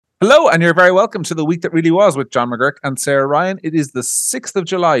Hello, and you're very welcome to The Week That Really Was with John McGurk and Sarah Ryan. It is the 6th of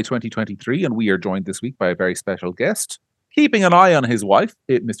July, 2023, and we are joined this week by a very special guest. Keeping an eye on his wife,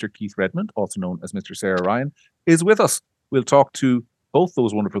 Mr. Keith Redmond, also known as Mr. Sarah Ryan, is with us. We'll talk to both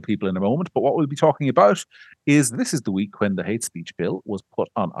those wonderful people in a moment, but what we'll be talking about is this is the week when the hate speech bill was put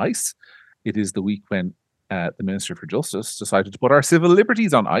on ice. It is the week when the Minister for Justice decided to put our civil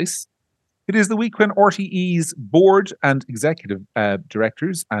liberties on ice. It is the week when RTE's board and executive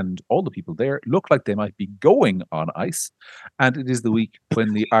directors and all the people there look like they might be going on ice. And it is the week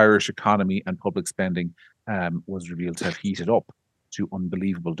when the Irish economy and public spending was revealed to have heated up to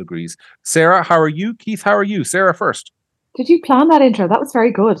unbelievable degrees. Sarah, how are you? Keith, how are you? Sarah first. Did you plan that intro? That was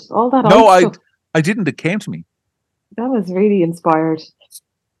very good. All that. No, I didn't. It came to me. That was really inspired.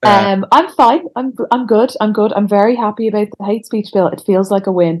 I'm fine. I'm good. I'm very happy about the hate speech bill. It feels like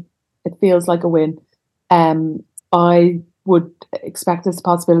a win. I would expect this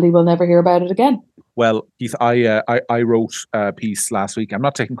possibility we'll never hear about it again. Well, Keith, I wrote a piece last week. I'm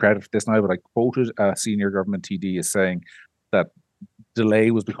not taking credit for this now, but I quoted a senior government TD as saying that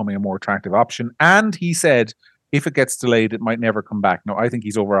delay was becoming a more attractive option. And he said, if it gets delayed, it might never come back. Now, I think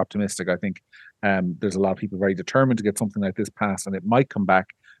he's over optimistic. I think there's a lot of people very determined to get something like this passed, and it might come back.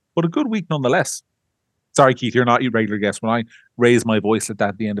 But a good week nonetheless. Sorry, Keith, you're not your regular guest. When I raise my voice at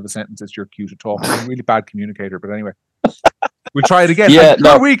the end of a sentence, it's your cue to talk. I'm a really bad communicator, but anyway, we'll try it again. Yeah,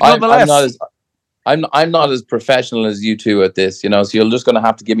 good week nonetheless. I'm not as professional as you two at this, so you're just going to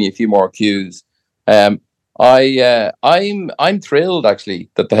have to give me a few more cues. I'm thrilled actually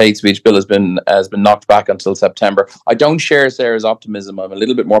that the hate speech bill has been knocked back until September. I don't share Sarah's optimism. I'm a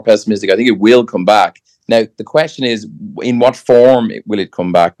little bit more pessimistic. I think it will come back. Now the question is, in what form will it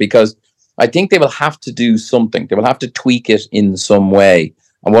come back? Because I think they will have to do something. They will have to tweak it in some way.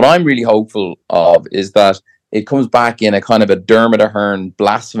 And what I'm really hopeful of is that it comes back in a kind of a Dermot Ahern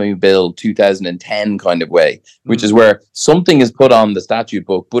blasphemy bill 2010 kind of way, which is where something is put on the statute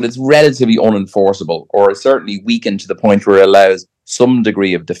book, but it's relatively unenforceable, or certainly weakened to the point where it allows some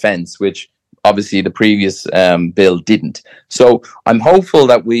degree of defense, which obviously the previous bill didn't. So I'm hopeful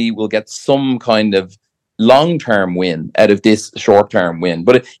that we will get some kind of long-term win out of this short-term win,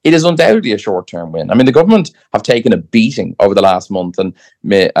 but it is undoubtedly a short-term win. I mean, the government have taken a beating over the last month, and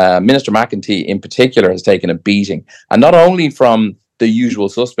Minister McEntee in particular has taken a beating, and not only from the usual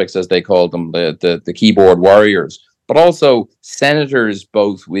suspects, as they call them, the keyboard warriors, but also senators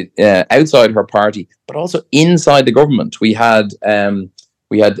both with outside her party, but also inside the government. We had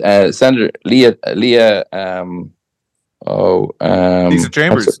Senator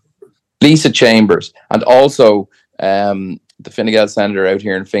Lisa Chambers, and also the Fine Gael senator out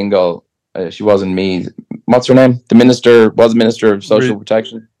here in Fingal. She wasn't me. What's her name? The minister of social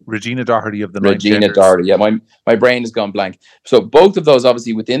protection. Regina Doherty of the Regina Doherty. Yeah, my brain has gone blank. So both of those,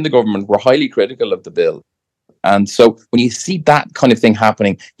 obviously within the government, were highly critical of the bill. And so when you see that kind of thing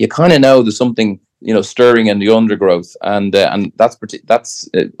happening, you kind of know there's something stirring in the undergrowth, and that's what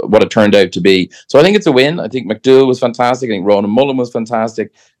it turned out to be. So I think it's a win. I think McDowell was fantastic. I think Ronan Mullen was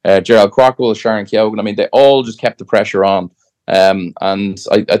fantastic. Gerald Crockwell, Sharon Keoghan. I mean, they all just kept the pressure on. And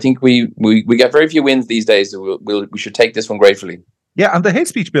I think we get very few wins these days. So we should take this one gratefully. Yeah, and the hate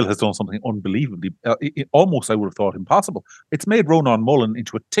speech bill has done something unbelievably, almost I would have thought impossible. It's made Ronan Mullen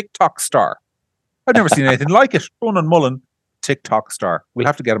into a TikTok star. I've never seen anything like it. Ronan Mullen, TikTok star. We'll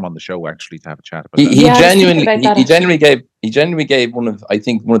have to get him on the show actually to have a chat about that. He genuinely gave one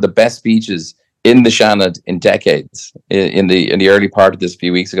of the best speeches in the Seanad in decades in the early part of this a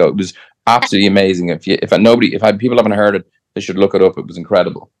few weeks ago. It was absolutely amazing. If people haven't heard it, they should look it up. It was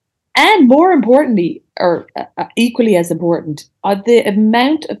incredible. And more importantly, or equally as important, the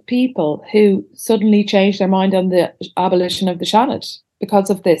amount of people who suddenly changed their mind on the abolition of the Seanad because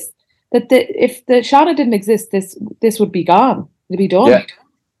of this. That if the Seanad didn't exist, this would be gone. It'd be done.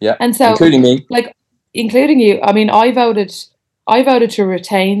 Yeah. And so, including me, including you. I mean, I voted to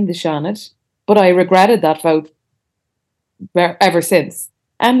retain the Seanad, but I regretted that vote ever since.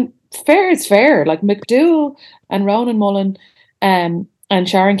 And fair is fair. Like McDowell and Ronan Mullen, and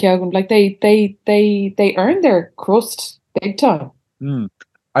Sharon Keoghan, they earned their crust big time.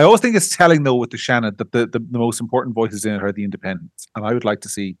 I always think it's telling though with the Seanad that the most important voices in it are the independents, and I would like to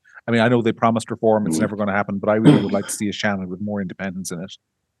see. I mean, I know they promised reform; it's never going to happen. But I really would like to see a Seanad with more independence in it,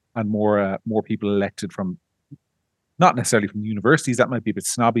 and more people elected from, not necessarily from universities. That might be a bit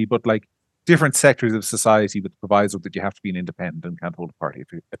snobby, but like different sectors of society with the proviso that you have to be an independent and can't hold a party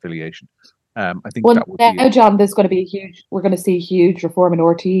affiliation. I think that would be. John, there's going to be we're going to see huge reform in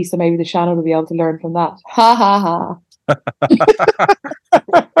RTE, so maybe the Seanad will be able to learn from that. Ha ha ha.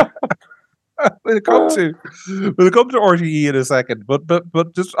 We'll come to RTE in a second,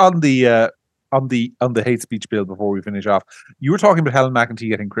 but just on the hate speech bill before we finish off, you were talking about Helen McEntee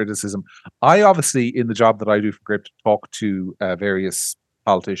getting criticism. I obviously, in the job that I do for Grip, talk to various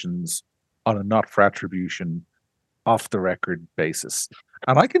politicians on a not for attribution, off the record basis,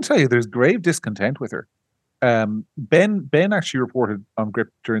 and I can tell you there's grave discontent with her. Ben actually reported on Grip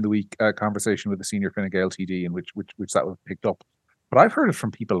during the week a conversation with the senior Fine Gael TD in which that was picked up. But I've heard it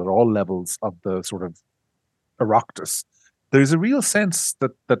from people at all levels of the sort of Oireachtas. There's a real sense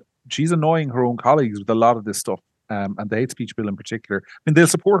that she's annoying her own colleagues with a lot of this stuff, and the hate speech bill in particular. I mean, they'll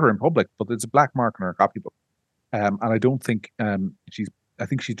support her in public, but it's a black mark on her copybook. And I don't think I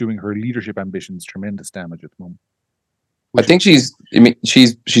think she's doing her leadership ambitions tremendous damage at the moment. I think she's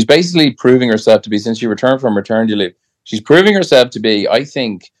basically proving herself to be, since she returned from maternity leave, she's proving herself to be, I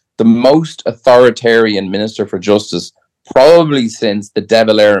think, the most authoritarian Minister for Justice probably since the De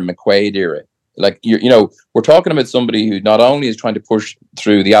Valera and McQuaid era. Like, you know, we're talking about somebody who not only is trying to push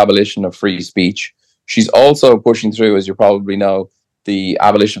through the abolition of free speech, she's also pushing through, as you probably know, the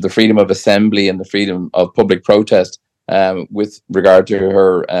abolition of the freedom of assembly and the freedom of public protest, with regard to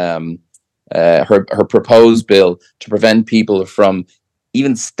her proposed bill to prevent people from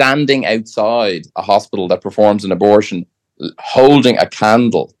even standing outside a hospital that performs an abortion, holding a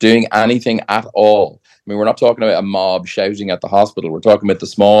candle, doing anything at all. I mean, we're not talking about a mob shouting at the hospital. We're talking about the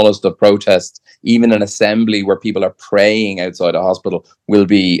smallest of protests. Even an assembly where people are praying outside a hospital will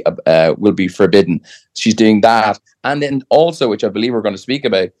be forbidden. She's doing that. And then also, which I believe we're going to speak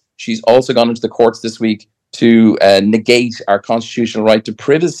about, she's also gone into the courts this week to negate our constitutional right to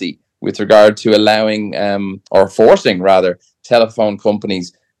privacy with regard to allowing or forcing rather telephone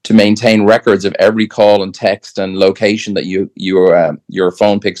companies to maintain records of every call and text and location that your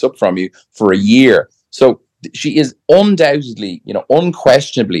phone picks up from you for a year. So she is undoubtedly,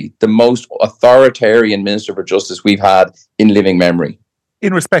 unquestionably the most authoritarian Minister for Justice we've had in living memory.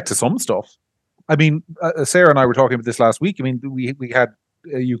 In respect to some stuff. I mean, Sarah and I were talking about this last week. I mean, we had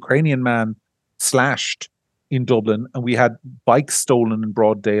a Ukrainian man slashed in Dublin, and we had bikes stolen in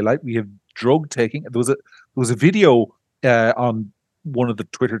broad daylight. We have drug taking. There was a video on one of the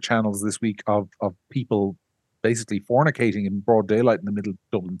Twitter channels this week of people basically fornicating in broad daylight in the middle of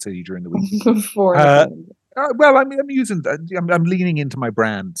Dublin city during the week. Well, I'm leaning into my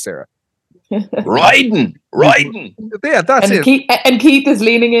brand, Sarah. Riding. Yeah, that's and it. And Keith is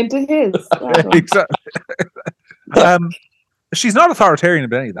leaning into his. Exactly. She's not authoritarian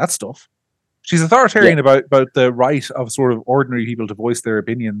about any of that stuff. She's authoritarian about the right of sort of ordinary people to voice their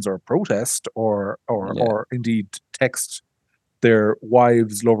opinions or protest or indeed text their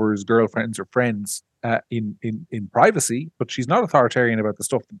wives, lovers, girlfriends, or friends in privacy. But she's not authoritarian about the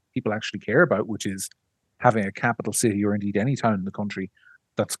stuff that people actually care about, which is having a capital city or indeed any town in the country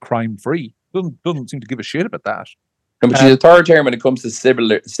that's crime free. Doesn't seem to give a shit about that. No, but she's authoritarian when it comes to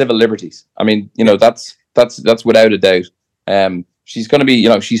civil liberties. I mean, that's without a doubt. She's going to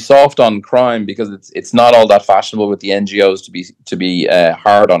be, she's soft on crime because it's not all that fashionable with the NGOs to be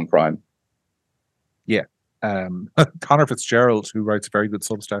hard on crime. Yeah. Conor Fitzgerald, who writes a very good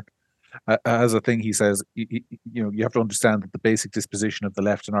Substack, has a thing. He says, you have to understand that the basic disposition of the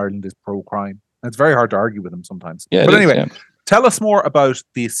left in Ireland is pro-crime. And it's very hard to argue with him sometimes. Yeah, but anyway, tell us more about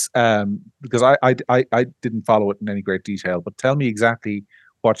this, because I didn't follow it in any great detail, but tell me exactly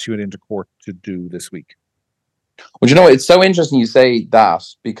what she went into court to do this week. Well, it's so interesting you say that,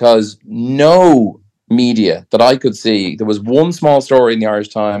 because no media that I could see, there was one small story in the Irish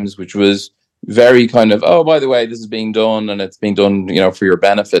Times which was very kind of, oh, by the way, this is being done and it's being done, for your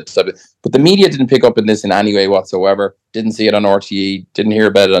benefit. But the media didn't pick up on this in any way whatsoever. Didn't see it on RTE. Didn't hear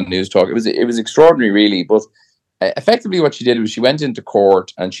about it on News Talk. It was extraordinary, really. But effectively, what she did was she went into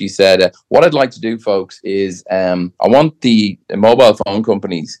court and she said, "What I'd like to do, folks, is I want the mobile phone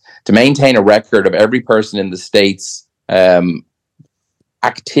companies to maintain a record of every person in the state's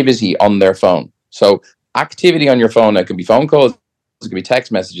activity on their phone. So activity on your phone, it can be phone calls, it can be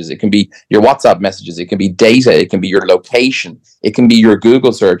text messages, it can be your WhatsApp messages, it can be data, it can be your location, it can be your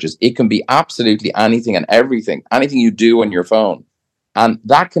Google searches, it can be absolutely anything and everything, anything you do on your phone. And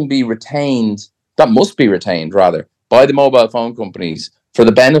that can be retained, that must be retained rather, by the mobile phone companies for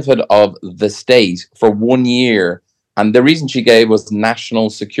the benefit of the state for 1 year." And the reason she gave was national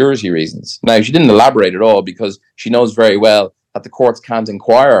security reasons. Now, she didn't elaborate at all because she knows very well that the courts can't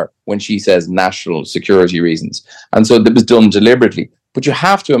inquire when she says national security reasons. And so it was done deliberately. But you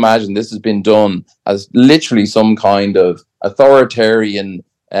have to imagine this has been done as literally some kind of authoritarian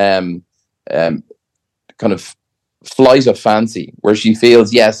kind of flight of fancy, where she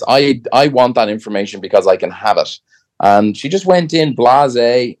feels, yes, I want that information because I can have it. And she just went in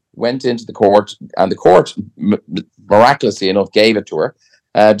blasé, went into the court, and the court miraculously enough gave it to her,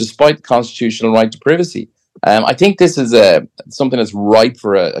 despite the constitutional right to privacy. I think this is something that's ripe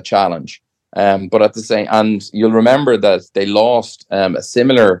for a challenge. But at the same, and you'll remember that they lost a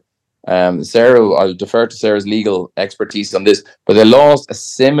similar. Sarah, I'll defer to Sarah's legal expertise on this, but they lost a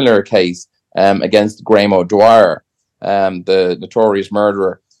similar case against Graham O'Dwyer, the notorious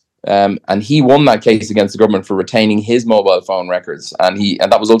murderer. And he won that case against the government for retaining his mobile phone records, and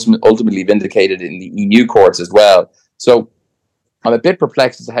that was ultimately vindicated in the EU courts as well. So I'm a bit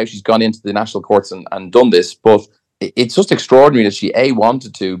perplexed as to how she's gone into the national courts and done this, but it's just extraordinary that she A,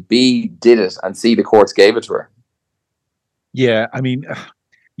 wanted to, B, did it, and C, the courts gave it to her. Yeah, I mean,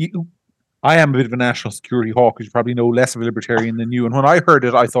 I am a bit of a national security hawk, as you probably know, less of a libertarian than you. And when I heard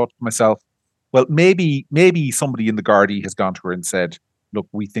it, I thought to myself, well, maybe somebody in the Gardaí has gone to her and said, look,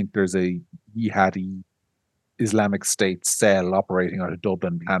 we think there's a jihadi Islamic State cell operating out of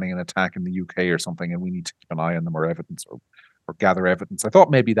Dublin planning an attack in the UK or something, and we need to keep an eye on them or evidence or gather evidence. I thought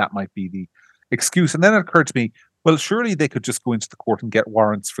maybe that might be the excuse. And then it occurred to me, well, surely they could just go into the court and get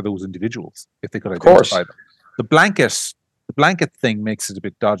warrants for those individuals if they could identify them. The blanket thing makes it a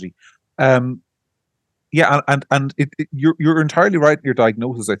bit dodgy. Yeah, and you're entirely right in your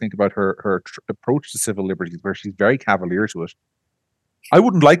diagnosis, I think, about her approach to civil liberties, where she's very cavalier to it. I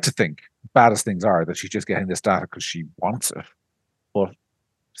wouldn't like to think, bad as things are, that she's just getting this data because she wants it. But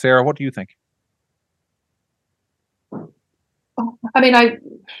Sarah, what do you think? I mean,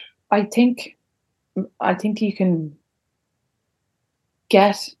 I think you can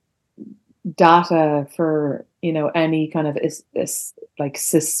get data for, you know, any kind of is like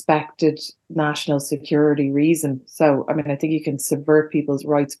suspected national security reason. So, I mean, I think you can subvert people's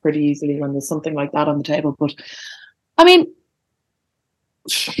rights pretty easily when there's something like that on the table. But, I mean,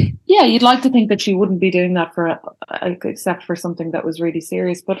 yeah, you'd like to think that she wouldn't be doing that for except for something that was really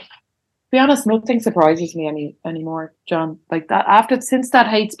serious. But to be honest, nothing surprises me anymore, John. Like that, since that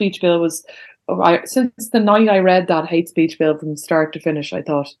hate speech bill was, since the night I read that hate speech bill from start to finish, I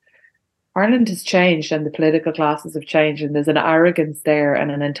thought Ireland has changed and the political classes have changed, and there's an arrogance there and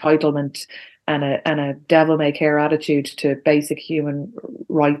an entitlement and a devil may care attitude to basic human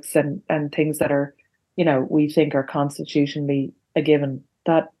rights and things that are, you know, we think are constitutionally a given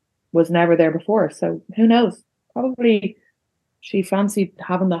that was never there before. So who knows? Probably she fancied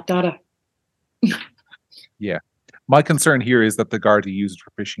having that data. Yeah. My concern here is that the Gardaí use it for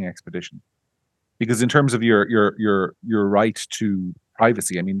fishing expedition. Because in terms of your right to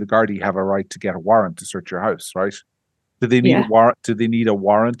privacy, I mean, the Gardaí have a right to get a warrant to search your house, right? Do they need a warrant? Do they need a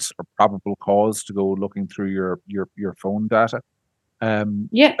warrant or probable cause to go looking through your phone data?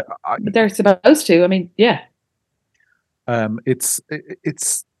 Yeah, they're supposed to. I mean, yeah. I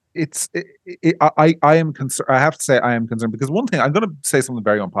am concerned. I have to say I am concerned because one thing, I'm going to say something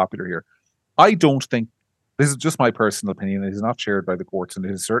very unpopular here. I don't think, this is just my personal opinion, it is not shared by the courts and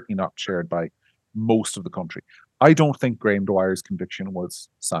it is certainly not shared by most of the country. I don't think Graham Dwyer's conviction was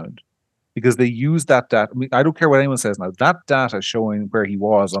sound because they used that data. I mean, I don't care what anyone says now. That data showing where he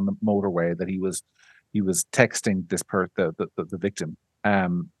was on the motorway, that he was texting this the victim,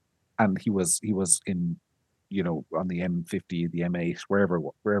 and he was in, you know, on the M50, the M8,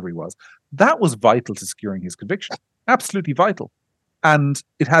 wherever he was. That was vital to securing his conviction. Absolutely vital. And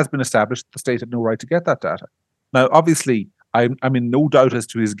it has been established that the state had no right to get that data. Now, obviously, I'm in no doubt as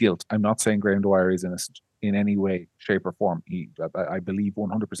to his guilt. I'm not saying Graham Dwyer is innocent in any way, shape, or form. I believe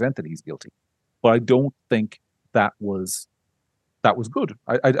 100% that he's guilty. But I don't think that was good.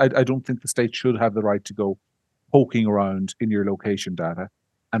 I don't think the state should have the right to go poking around in your location data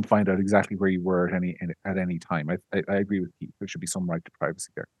and find out exactly where you were at any time. I agree with Keith. There should be some right to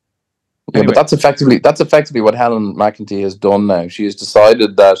privacy there. Yeah, anyway. But that's effectively what Helen McEntee has done now. She has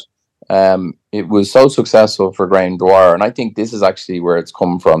decided that it was so successful for Graham Dwyer, and I think this is actually where it's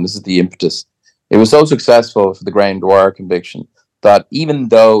come from. This is the impetus. It was so successful for the Graham Dwyer conviction that even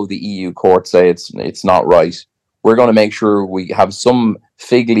though the EU courts say it's not right, we're going to make sure we have some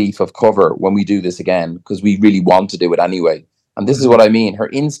fig leaf of cover when we do this again, because we really want to do it anyway. And this is what I mean. Her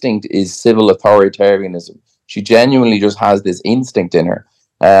instinct is civil authoritarianism. She genuinely just has this instinct in her.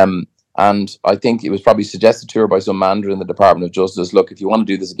 And I think it was probably suggested to her by some manager in the Department of Justice, look, if you want to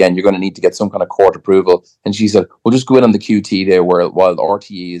do this again, you're going to need to get some kind of court approval. And she said, we'll just go in on the QT there while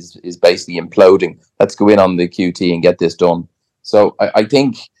RTE is basically imploding. Let's go in on the QT and get this done. So I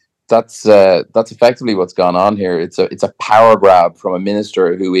think that's effectively what's gone on here. It's a power grab from a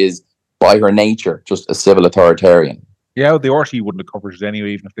minister who is, by her nature, just a civil authoritarian. Yeah, the RTE wouldn't have covered it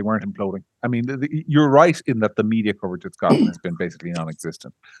anyway, even if they weren't imploding. I mean, you're right in that the media coverage it's gotten has been basically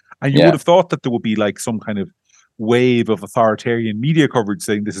non-existent. And you would have thought that there would be like some kind of wave of authoritarian media coverage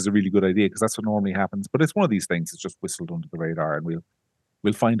saying this is a really good idea, because that's what normally happens. But it's one of these things. It's just whistled under the radar, and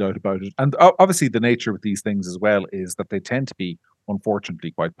we'll find out about it. And obviously, the nature of these things as well is that they tend to be,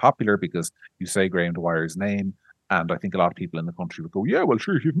 unfortunately, quite popular, because you say Graham Dwyer's name, and I think a lot of people in the country would go, "Yeah, well,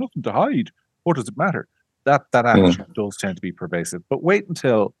 sure, you've nothing to hide. What does it matter?" That attitude does tend to be pervasive. But wait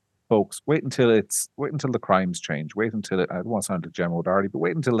until, folks, wait until the crimes change. Wait until I don't want to sound like Gemma O'Doherty, but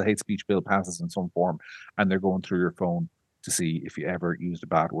wait until the hate speech bill passes in some form, and they're going through your phone to see if you ever used a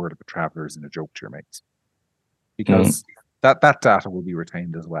bad word of a travelers in a joke to your mates, because that data will be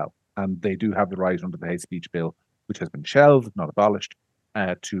retained as well, and they do have the right under the hate speech bill, which has been shelved, not abolished,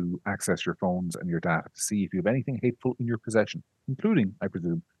 to access your phones and your data to see if you have anything hateful in your possession, including, I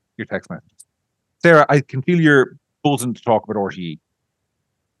presume, your text messages. Sarah, I can feel you're buzzing to talk about RTE.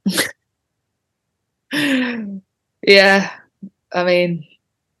 Yeah, I mean,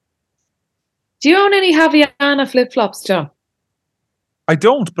 do you own any Havaiana flip-flops, John? I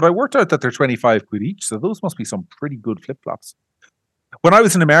don't, but I worked out that they're 25 quid each, so those must be some pretty good flip-flops. When I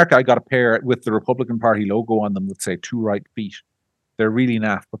was in America, I got a pair with the Republican Party logo on them that say 2 right feet. They're really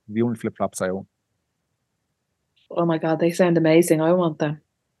naff, but they're the only flip-flops I own. Oh my God, they sound amazing. I want them.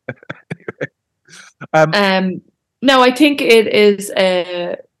 No, I think it is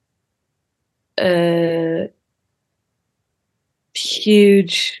a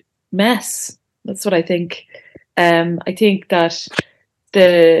huge mess. That's what I think. I think that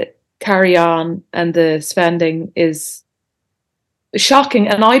the carry on and the spending is shocking,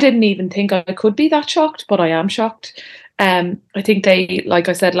 and I didn't even think I could be that shocked, but I am shocked. I think they, like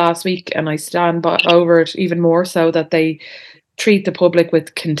I said last week, and I stand over it even more so, that they treat the public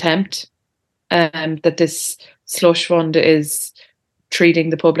with contempt. That this slush fund is treating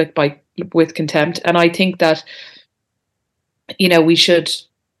the public with contempt, and I think that, you know, we should,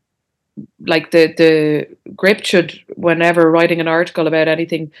 like, the Grip should, whenever writing an article about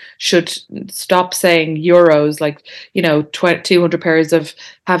anything, should stop saying euros, like, you know, 200 pairs of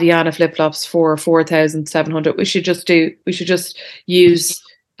Havaiana flip-flops for 4,700. We should just use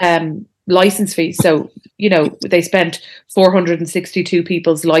license fees. So, you know, they spent 462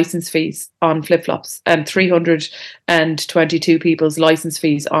 people's license fees on flip-flops and 322 people's license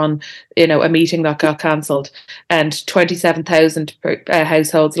fees on, you know, a meeting that got cancelled, and 27,000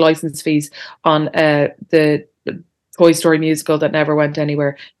 households license fees on the Toy Story musical that never went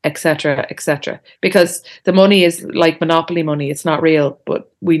anywhere, etc., etc. Because the money is like monopoly money. It's not real,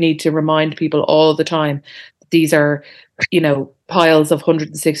 but we need to remind people all the time that these are, you know, piles of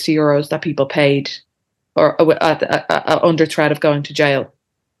 160 euros that people paid, or under threat of going to jail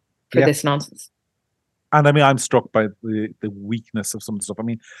for this nonsense. And I mean, I'm struck by the weakness of some of the stuff. I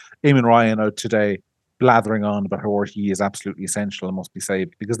mean, Eamon Ryan out today blathering on about how RTE is absolutely essential and must be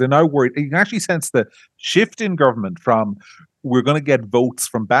saved, because they're now worried. You can actually sense the shift in government from, we're going to get votes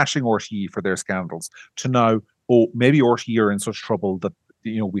from bashing RTE for their scandals, to now, oh, maybe RTE are in such trouble that,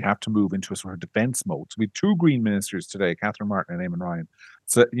 you know, we have to move into a sort of defense mode. So we had 2 Green ministers today, Catherine Martin and Eamon Ryan,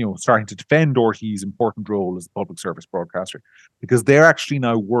 so, you know, starting to defend RTE's important role as a public service broadcaster, because they're actually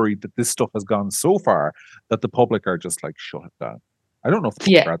now worried that this stuff has gone so far that the public are just like, shut it down. I don't know if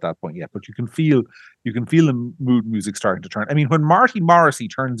we're at that point yet, but you can feel the mood music starting to turn. I mean, when Marty Morrissey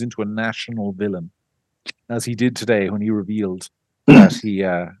turns into a national villain, as he did today when he revealed that he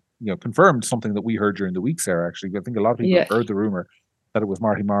you know, confirmed something that we heard during the week, Sarah, actually. I think a lot of people have heard the rumor that it was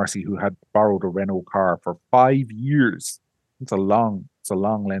Marty Morrissey who had borrowed a Renault car for 5 years. It's a long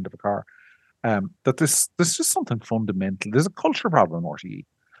length of a car. That there's just something fundamental. There's a culture problem in RTE.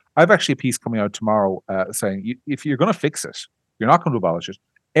 I have actually a piece coming out tomorrow saying, if you're going to fix it, you're not going to abolish it,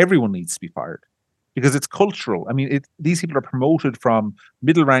 everyone needs to be fired, because it's cultural. I mean, these people are promoted from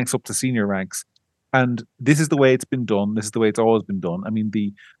middle ranks up to senior ranks, and this is the way it's been done. This is the way it's always been done. I mean,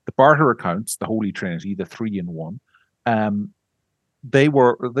 the barter accounts, the Holy Trinity, the 3 in 1, they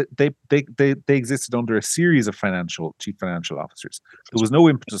existed under a series of chief financial officers. There was no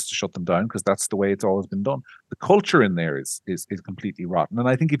impetus to shut them down, because that's the way it's always been done. The culture in there is completely rotten. And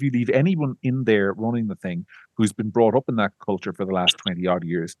I think if you leave anyone in there running the thing who's been brought up in that culture for the last 20 odd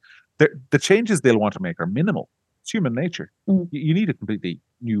years, the changes they'll want to make are minimal. It's human nature. You need a completely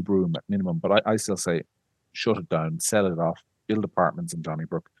new broom at minimum, but I still say shut it down, sell it off, build apartments in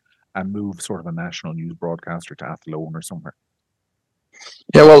Donnybrook, and move sort of a national news broadcaster to Athlone or somewhere.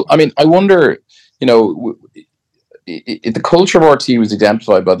 Yeah, well, I mean, I wonder, you know, the culture of RTE was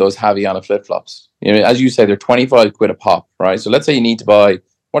exemplified by those Havaiana flip-flops. You know, as you say, they're 25 quid a pop, right? So let's say you need to buy,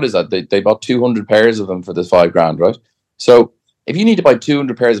 what is that? They bought 200 pairs of them for this $5,000, right? So if you need to buy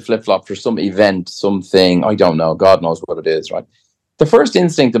 200 pairs of flip-flops for some event, something, I don't know, God knows what it is, right? the first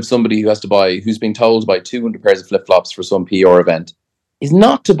instinct of somebody who's been told to buy 200 pairs of flip-flops for some PR event is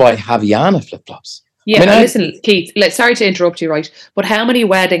not to buy Havaiana flip-flops. Yeah, listen, Keith, sorry to interrupt you, right? But how many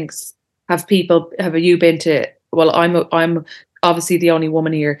weddings have you been to? Well, I'm obviously the only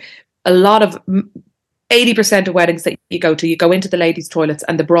woman here. A lot of 80% of weddings that you go into the ladies' toilets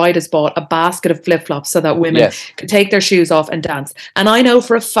and the bride has bought a basket of flip-flops so that women can take their shoes off and dance. And I know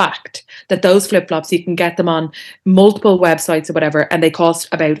for a fact that those flip-flops, you can get them on multiple websites or whatever, and they cost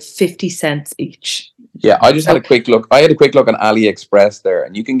about 50 cents each. Yeah, I just had a quick look. I had a quick look on AliExpress there,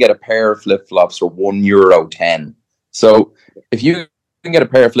 and you can get a pair of flip-flops for €1.10. So if you can get a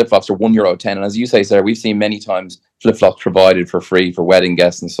pair of flip-flops for €1.10, and as you say, Sarah, we've seen many times flip-flops provided for free for wedding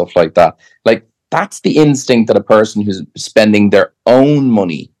guests and stuff like that. Like, that's the instinct that a person who's spending their own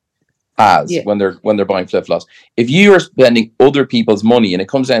money has when they're buying flip-flops. If you are spending other people's money, and it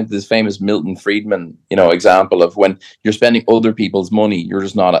comes down to this famous Milton Friedman, example of when you're spending other people's money, you're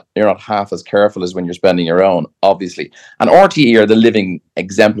not half as careful as when you're spending your own, obviously. And RTE are the living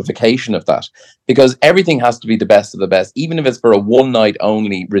exemplification of that, because everything has to be the best of the best, even if it's for a one night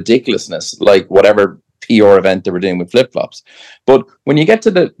only ridiculousness, like whatever PR event they were doing with flip-flops. But when you get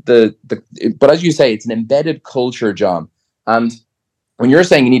to but as you say, it's an embedded culture, John. And when you're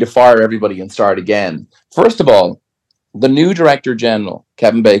saying you need to fire everybody and start again, first of all, the new Director General,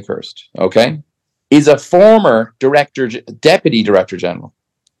 Kevin Bakehurst, is a former Deputy Director General.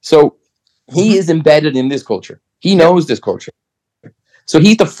 So he is embedded in this culture. He knows this culture. So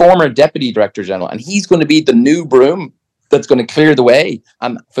he's the former Deputy Director General, and he's going to be the new broom that's going to clear the way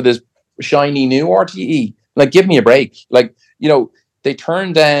and for this shiny new RTE. Like, give me a break. Like, they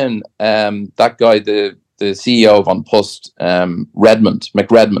turned down that guy, the CEO of An Post,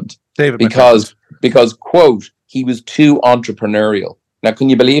 McRedmond, David because quote, he was too entrepreneurial. Now, can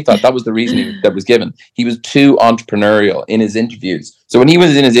you believe that? That was the reason that was given. He was too entrepreneurial in his interviews. So when he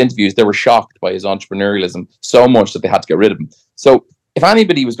was in his interviews, they were shocked by his entrepreneurialism so much that they had to get rid of him. So if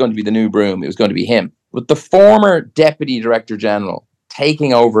anybody was going to be the new broom, it was going to be him. But the former Deputy Director General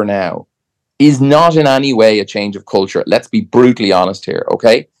taking over now is not in any way a change of culture. Let's be brutally honest here,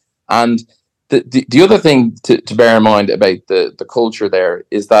 okay? And the other thing to bear in mind about the culture there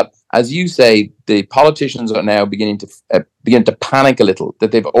is that, as you say, the politicians are now beginning to panic a little,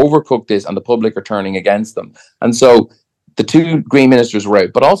 that they've overcooked this and the public are turning against them. And so the two Green ministers were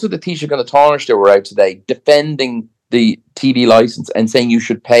out, but also the Taoiseach and the Taoiseach were out today defending the TV license and saying you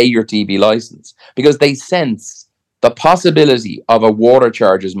should pay your TV license, because they sense the possibility of a water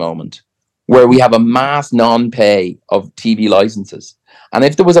charges moment where we have a mass non-pay of TV licenses. And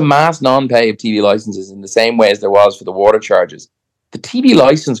if there was a mass non-pay of TV licenses in the same way as there was for the water charges, the TV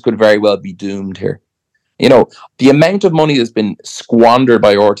license could very well be doomed here. The amount of money that's been squandered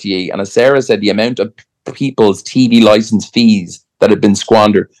by RTE, and as Sarah said, the amount of people's TV license fees that have been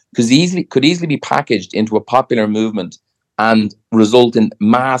squandered could easily be packaged into a popular movement and result in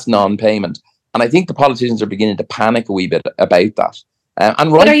mass non-payment. And I think the politicians are beginning to panic a wee bit about that.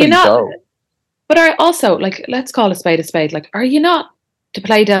 And rightfully so. But are also, let's call a spade, like, are you not, to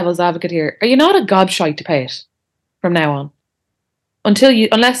play devil's advocate here, are you not a gobshite to pay it from now on?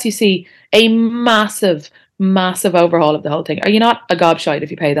 Unless you see a massive overhaul of the whole thing. Are you not a gobshite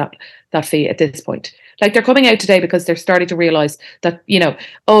if you pay that fee at this point? Like, they're coming out today because they're starting to realise that,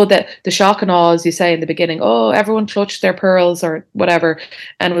 the shock and awe, as you say in the beginning, everyone clutched their pearls or whatever,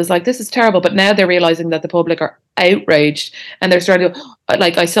 and it was like, this is terrible. But now they're realising that the public are outraged, and they're starting to,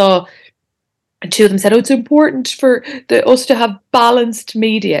 like, I saw, and two of them said, it's important for us to have balanced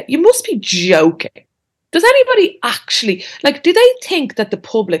media. You must be joking. Does anybody actually, do they think that the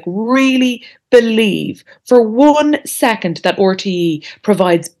public really believe for 1 second that RTE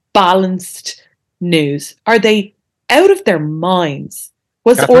provides balanced news? Are they out of their minds?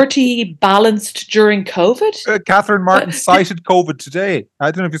 Was RTE balanced during COVID? Catherine Martin cited COVID today.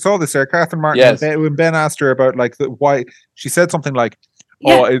 I don't know if you saw this there. Catherine Martin, when Ben asked her about why, she said something like,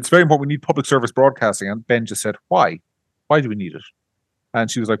 it's very important, we need public service broadcasting. And Ben just said, why? Why do we need it?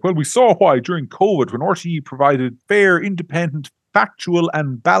 And she was like, well, we saw why during COVID when RTE provided fair, independent, factual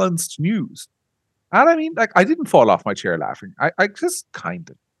and balanced news. And I mean, I didn't fall off my chair laughing. I just kind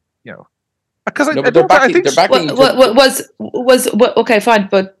of, because okay, fine,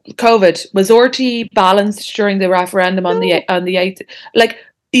 but COVID, was RTE balanced during the referendum on the 8th?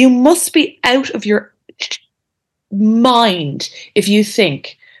 You must be out of your mind if you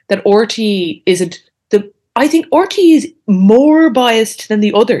think that RTE isn't I think RTE is more biased than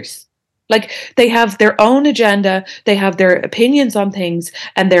the others. Like, they have their own agenda, they have their opinions on things,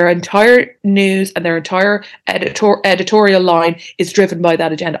 and their entire news and their entire editorial line is driven by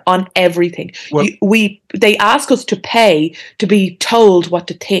that agenda on everything. Well, they ask us to pay to be told what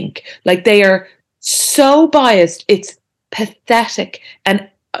to think. Like, they are so biased, it's pathetic. And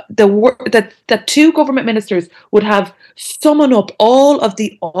that two government ministers would have summon up all of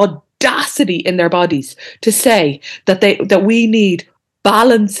the audacity in their bodies to say that we need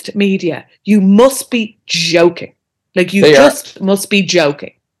balanced media. You must be joking. Like, you must be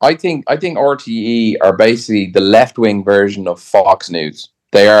joking. I think RTE are basically the left-wing version of Fox News.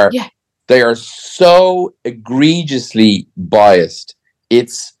 They are so egregiously biased.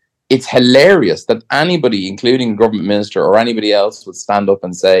 It's hilarious that anybody, including a government minister or anybody else, would stand up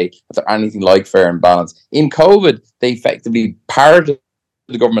and say that they're anything like fair and balanced. In COVID, they effectively parroted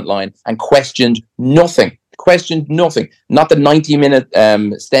the government line and questioned nothing. Not the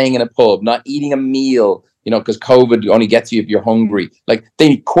 90-minute staying in a pub, not eating a meal, because COVID only gets you if you're hungry. Like,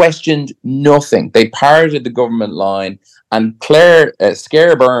 they questioned nothing. They parroted the government line. And Claire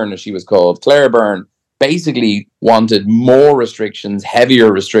Byrne, as she was called, Claire Byrne, basically wanted more restrictions,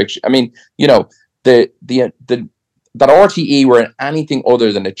 heavier restrictions. I mean, that RTE were anything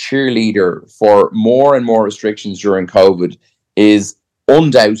other than a cheerleader for more and more restrictions during COVID is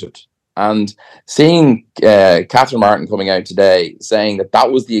undoubted. And seeing Catherine Martin coming out today saying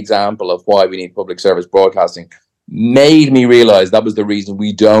that was the example of why we need public service broadcasting made me realise that was the reason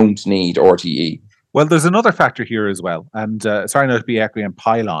we don't need RTE. Well, there's another factor here as well. And sorry not to be echoing and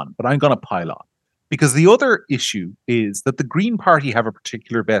pile on, but I'm going to pile on. Because the other issue is that the Green Party have a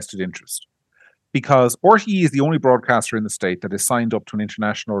particular vested interest. Because RTE is the only broadcaster in the state that is signed up to an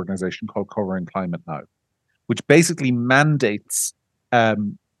international organisation called Covering Climate Now, which basically mandates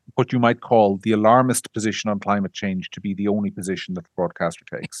what you might call the alarmist position on climate change to be the only position that the broadcaster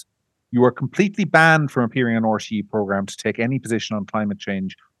takes. You are completely banned from appearing on an RTE programme to take any position on climate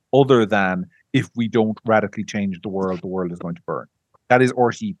change other than if we don't radically change the world is going to burn. That is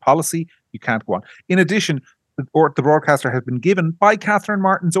RTE policy. You can't go on. In addition, the broadcaster has been given by Catherine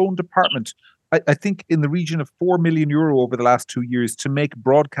Martin's own department, I think in the region of €4 million over the last 2 years to make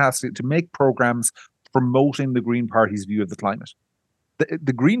programs promoting the Green Party's view of the climate.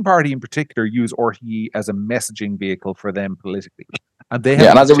 The Green Party in particular use RTE as a messaging vehicle for them politically. And they have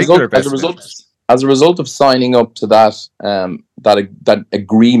and as a result of signing up to that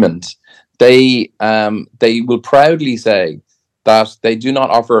agreement, they will proudly say that they do not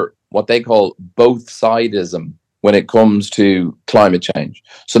offer what they call both-sidism when it comes to climate change.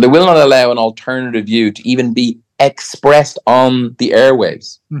 So they will not allow an alternative view to even be expressed on the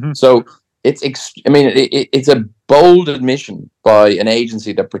airwaves. Mm-hmm. So it's a bold admission by an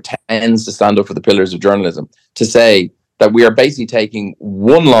agency that pretends to stand up for the pillars of journalism to say that we are basically taking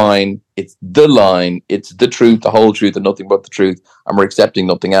one line, it's the truth, the whole truth, and nothing but the truth, and we're accepting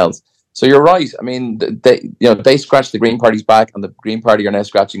nothing else. So you're right. I mean, they scratched the Green Party's back, and the Green Party are now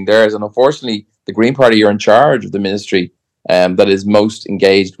scratching theirs. And unfortunately, the Green Party are in charge of the ministry that is most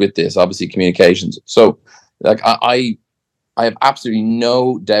engaged with this, obviously communications. So, I have absolutely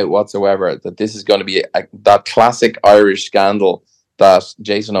no doubt whatsoever that this is going to be that classic Irish scandal that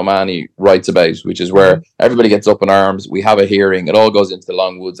Jason O'Mahony writes about, which is where everybody gets up in arms, we have a hearing, it all goes into the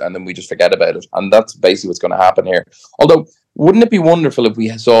long woods, and then we just forget about it. And that's basically what's going to happen here. Although, wouldn't it be wonderful if we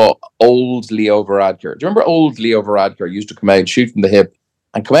saw old Leo Varadkar? Do you remember old Leo Varadkar used to come out, shoot from the hip,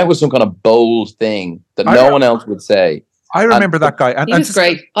 and come out with some kind of bold thing that no one else would say? I remember that guy. He was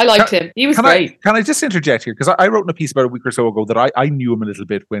great. I liked him. He was great. Can I just interject here? Because I wrote in a piece about a week or so ago that I knew him a little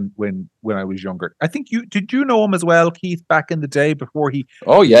bit when I was younger. I think did you know him as well, Keith, back in the day before he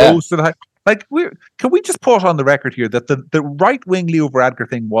goes to the can we just put on the record here that the right-wing Leo Varadkar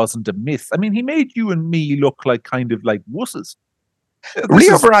thing wasn't a myth? I mean, he made you and me look like kind of like wusses.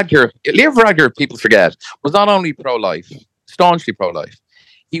 Leo Varadkar, people forget, was not only pro-life, staunchly pro-life.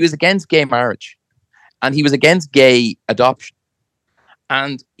 He was against gay marriage. And he was against gay adoption,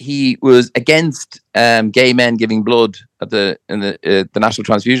 and he was against gay men giving blood at the National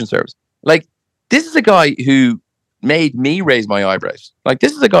Transfusion Service. Like, this is a guy who made me raise my eyebrows. Like,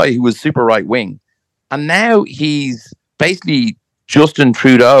 this is a guy who was super right wing, and now he's basically Justin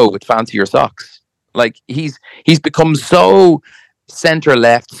Trudeau with fancier socks. Like, he's become so center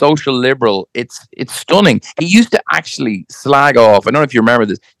left, social liberal. It's stunning. He used to actually slag off, I don't know if you remember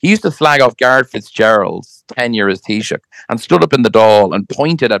this, he used to slag off Gareth Fitzgerald's tenure as Taoiseach and stood up in the Dáil and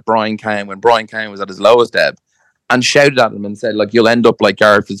pointed at Brian Cowan when Brian Cowan was at his lowest ebb and shouted at him and said, like, you'll end up like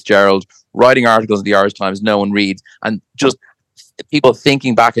Gareth Fitzgerald, writing articles in the Irish Times no one reads, and just people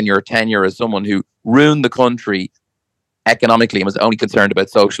thinking back on your tenure as someone who ruined the country economically and was only concerned about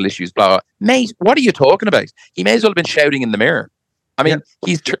social issues, blah, blah. Mate, what are you talking about? He may as well have been shouting in the mirror. I mean,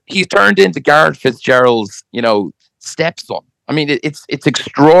 he's turned into Garrett Fitzgerald's, stepson. I mean, it's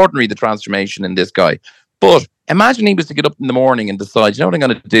extraordinary, the transformation in this guy. But imagine he was to get up in the morning and decide, you know what I'm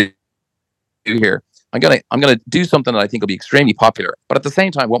going to do here? I'm gonna do something that I think will be extremely popular, but at the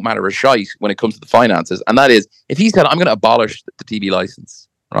same time won't matter a shite when it comes to the finances. And that is, if he said, I'm going to abolish the TV license,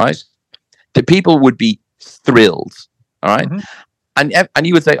 right? The people would be thrilled, all right? Mm-hmm. And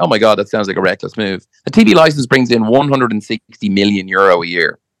you would say, oh my God, that sounds like a reckless move. The TV license brings in €160 million a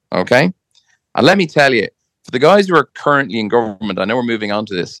year, okay? And let me tell you, for the guys who are currently in government, I know we're moving on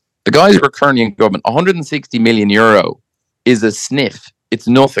to this, the guys who are currently in government, €160 million is a sniff. It's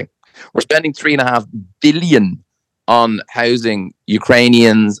nothing. We're spending $3.5 billion on housing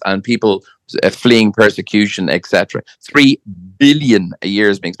Ukrainians and people fleeing persecution, etc. $3 billion a year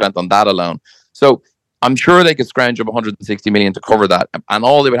is being spent on that alone. So I'm sure they could scrounge up 160 million to cover that, and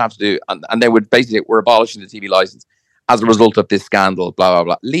all they would have to do, and they would basically say, we're abolishing the TV license as a result of this scandal, blah blah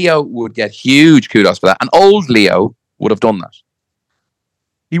blah. Leo would get huge kudos for that, and old Leo would have done that.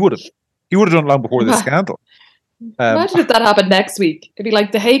 He would have done it long before this scandal. Imagine if that happened next week. It'd be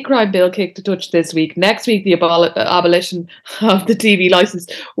like the hate crime bill kicked to touch this week. Next week, the abolition of the TV license.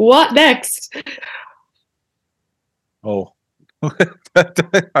 What next? Oh,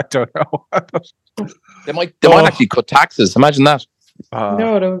 I don't know. They might actually cut taxes. Imagine that.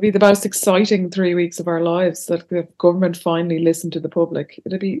 No, that would be the most exciting 3 weeks of our lives. That the government finally listened to the public.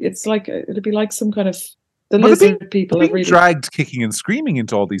 It'd be like some kind of. The lizard people being really dragged kicking and screaming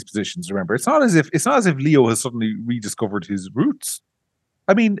into all these positions. Remember, it's not as if Leo has suddenly rediscovered his roots.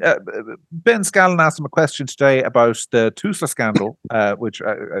 I mean, Ben Scallon asked him a question today about the Tusla scandal, which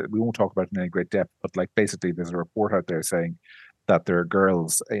we won't talk about in any great depth. But like, basically, there's a report out there saying that there are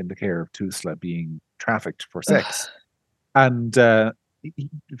girls in the care of Tusla being trafficked for sex, and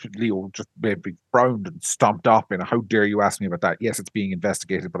Leo just frowned and stomped up in a "how dare you ask me about that? Yes, it's being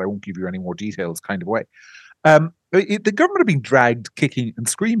investigated, but I won't give you any more details" kind of way. The government are being dragged kicking and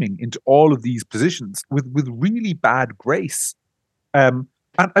screaming into all of these positions with really bad grace. And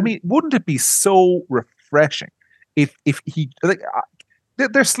I mean, wouldn't it be so refreshing if he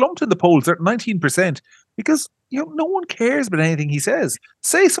they're slumped in the polls, they're at 19%, because no one cares about anything he says.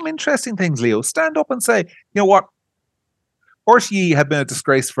 Say some interesting things, Leo. Stand up and say, you know what? RTE have been a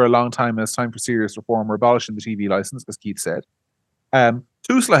disgrace for a long time, and it's time for serious reform. We're abolishing the TV license, as Keith said.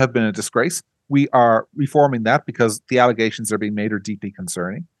 Tusla have been a disgrace. We are reforming that because the allegations are being made are deeply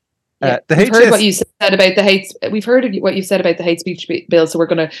concerning. Yeah, we've heard what you said about the hate. We've heard what you said about the hate speech bill, so we're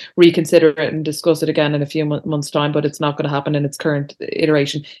going to reconsider it and discuss it again in a few months' time. But it's not going to happen in its current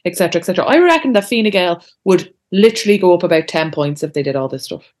iteration, etc., etc. I reckon that Fine Gael would literally go up about 10 points if they did all this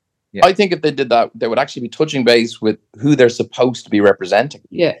stuff. Yeah. I think if they did that, they would actually be touching base with who they're supposed to be representing.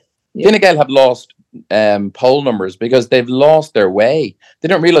 Yeah. Fine Gael have lost poll numbers because they've lost their way. They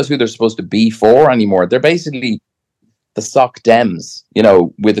don't realize who they're supposed to be for anymore. They're basically the sock Dems,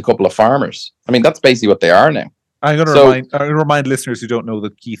 with a couple of farmers. I mean, that's basically what they are now. I'm going to remind listeners who don't know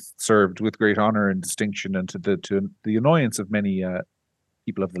that Keith served with great honor and distinction, and to the annoyance of many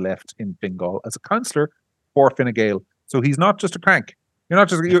people of the left in Fingal, as a councillor for Fine Gael. So he's not just a crank.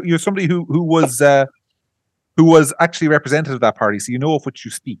 You're somebody who was actually representative of that party, so you know of which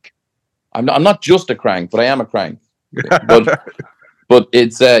you speak. I'm not just a crank, but I am a crank. But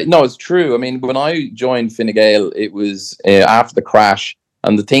it's it's true. I mean, when I joined Fine Gael, it was after the crash,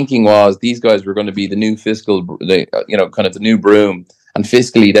 and the thinking was these guys were going to be the new fiscal, kind of the new broom, and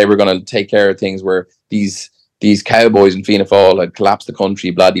fiscally they were going to take care of things where these cowboys in Fianna Fáil had collapsed the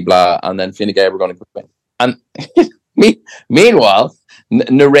country, blah de blah, and then Fine Gael were going to come in. And meanwhile,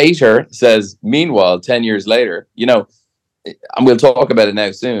 narrator says, meanwhile, 10 years later, and we'll talk about it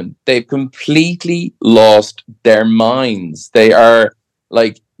now soon, they've completely lost their minds. They are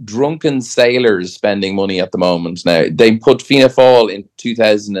like drunken sailors spending money at the moment now. They put Fianna Fáil in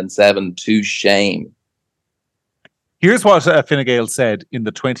 2007 to shame. Here's what Fine Gael said in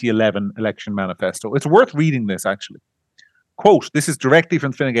the 2011 election manifesto. It's worth reading this, actually. Quote, this is directly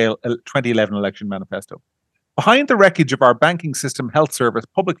from Fine Gael 2011 election manifesto. Behind the wreckage of our banking system, health service,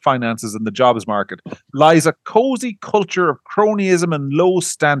 public finances, and the jobs market lies a cozy culture of cronyism and low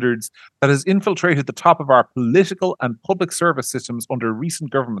standards that has infiltrated the top of our political and public service systems under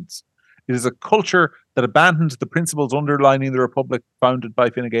recent governments. It is a culture that abandoned the principles underlining the republic founded by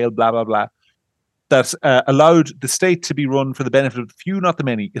Fine Gael, blah, blah, blah, that allowed the state to be run for the benefit of the few, not the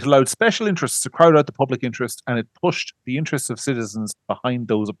many. It allowed special interests to crowd out the public interest, and it pushed the interests of citizens behind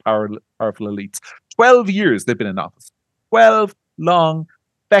those of powerful elites. 12 years they've been in office. 12 long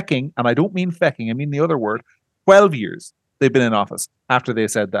fecking, and I don't mean fecking, I mean the other word, 12 years they've been in office after they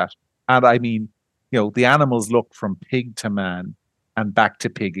said that. And I mean, the animals looked from pig to man and back to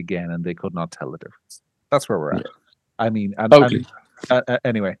pig again, and they could not tell the difference. That's where we're at. Yeah. I mean, Totally.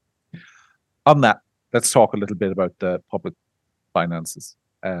 Anyway, on that, let's talk a little bit about the public finances.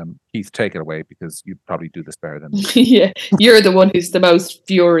 Keith, take it away, because you probably do this better than me. Yeah, you're the one who's the most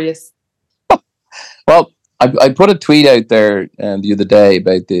furious. Well, I put a tweet out there the other day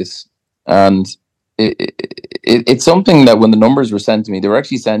about this, and it's something that when the numbers were sent to me, they were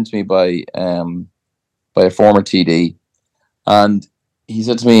actually sent to me by a former TD, and he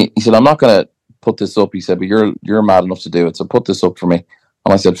said to me, "I'm not going to put this up." He said, "But you're mad enough to do it, so put this up for me."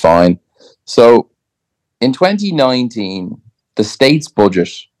 And I said, "Fine." So in 2019, the state's budget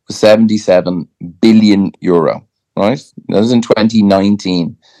was 77 billion euro. Right, that was in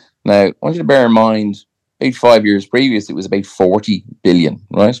 2019. Now, I want you to bear in mind, about 5 years previous, it was about 40 billion,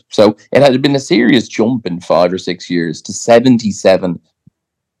 right? So it had been a serious jump in 5 or 6 years to 77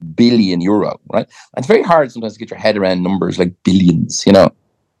 billion euro, right? And it's very hard sometimes to get your head around numbers like billions,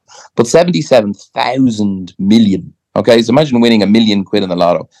 but 77,000 million. Okay, so imagine winning £1 million in the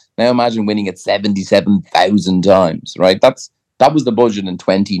lotto. Now imagine winning it 77,000 times, right? That was the budget in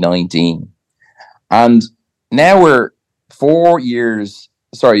 2019. And now we're 4 years,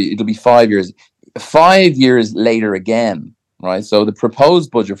 sorry, it'll be 5 years. 5 years later again, right? So the proposed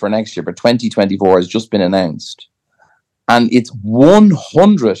budget for next year, for 2024, has just been announced. And it's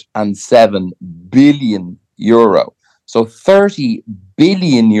 107 billion euro. So 30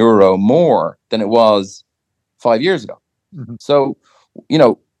 billion euro more than it was 5 years ago. Mm-hmm. So,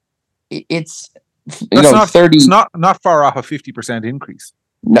 it's, it's not far off a 50% increase.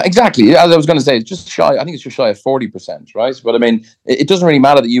 No, exactly. As I was going to say, it's just shy. I think it's just shy of 40%, right? But I mean, it doesn't really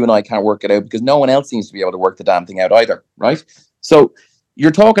matter that you and I can't work it out, because no one else seems to be able to work the damn thing out either, right? So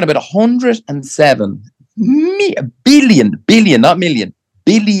you're talking about 107 billion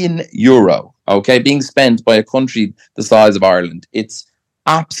euro, okay, being spent by a country the size of Ireland. It's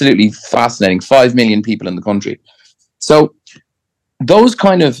absolutely fascinating. 5 million people in the country. So those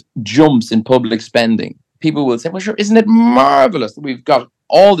kind of jumps in public spending, people will say, well, sure, isn't it marvelous that we've got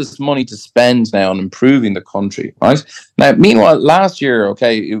all this money to spend now on improving the country, right? Now, meanwhile, last year,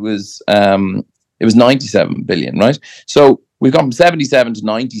 okay, it was 97 billion, right? So we've gone from 77 to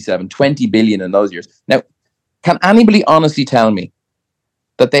 97, 20 billion in those years. Now, can anybody honestly tell me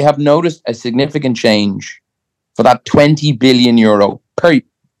that they have noticed a significant change for that 20 billion euro per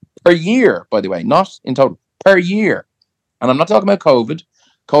year, by the way, not in total, per year? And I'm not talking about COVID.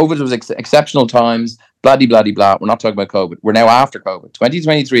 COVID was exceptional times, blah. We're not talking about COVID. We're now after COVID.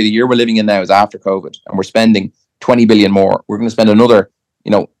 2023, the year we're living in now, is after COVID, and we're spending 20 billion more. We're going to spend another,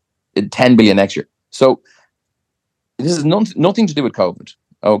 10 billion next year. So this is nothing to do with COVID.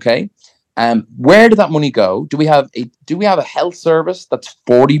 Okay. Where did that money go? Do we have a health service that's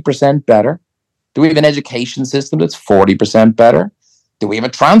 40% better? Do we have an education system that's 40% better? Do we have a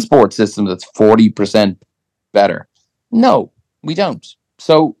transport system that's 40% better? No, we don't.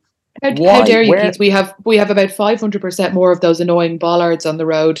 So how dare you, Keith? We have about 500% more of those annoying bollards on the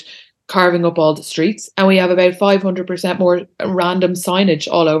road carving up all the streets, and we have about 500% more random signage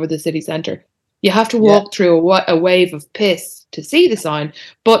all over the city centre. You have to walk through a wave of piss to see the sign,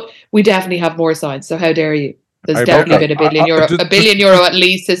 but we definitely have more signs. So how dare you? There's definitely been €1 billion. €1 billion at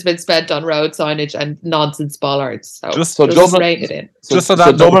least has been spent on road signage and nonsense bollards. So just rein it in. Just on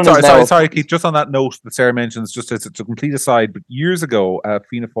that note, sorry, Keith. Just on that note that Sarah mentions, just as it's a complete aside, but years ago, a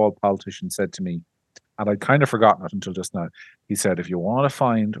Fianna Fáil politician said to me, and I'd kind of forgotten it until just now. He said, "If you want to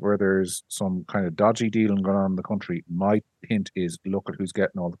find where there's some kind of dodgy dealing going on in the country, my hint is look at who's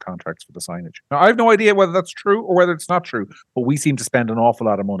getting all the contracts for the signage." Now, I have no idea whether that's true or whether it's not true, but we seem to spend an awful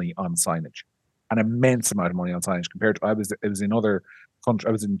lot of money on signage. An immense amount of money on signage compared to I was in other countries.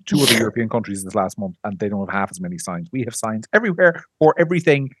 I was in 2 other European countries this last month, and they don't have half as many signs. We have signs everywhere for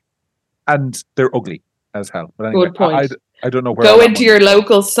everything, and they're ugly as hell. But anyway, good point. I don't know where. Go into your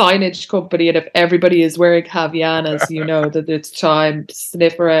local signage company, and if everybody is wearing Havianas, you know that it's time to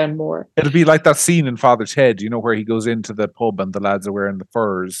sniff around more. It'll be like that scene in Father Ted, where he goes into the pub and the lads are wearing the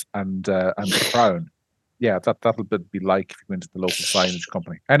furs and the crown. Yeah, that'll be like if you went to the local signage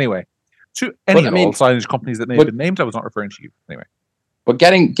company. Anyway. To any all signage companies that may have been named, I was not referring to you anyway. But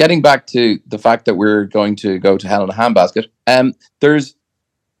getting back to the fact that we're going to go to hell in a handbasket, there's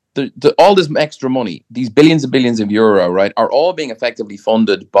all this extra money, these billions and billions of euro, right, are all being effectively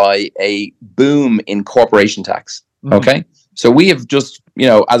funded by a boom in corporation tax. Mm-hmm. Okay, so we have just,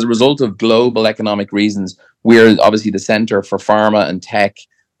 as a result of global economic reasons, we're obviously the center for pharma and tech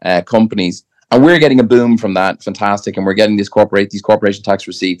companies, and we're getting a boom from that. Fantastic, and we're getting these corporation tax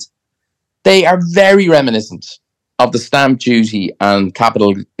receipts. They are very reminiscent of the stamp duty and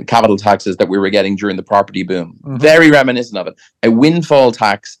capital taxes that we were getting during the property boom. Very reminiscent of it. A windfall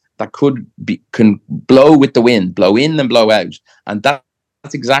tax that can blow with the wind, blow in and blow out. And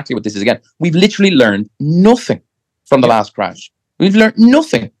that's exactly what this is again. We've literally learned nothing from the last crash. We've learned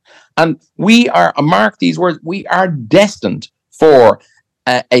nothing. And we are, mark these words, we are destined for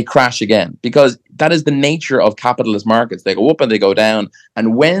a crash again, because that is the nature of capitalist markets. They go up and they go down.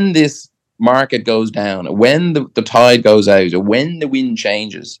 And when this market goes down, when the tide goes out, or when the wind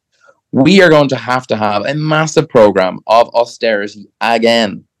changes, we are going to have a massive program of austerity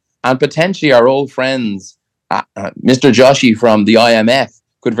again. And potentially our old friends, Mr. Joshi from the IMF,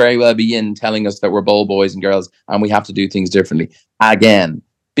 could very well be in telling us that we're bold boys and girls and we have to do things differently again,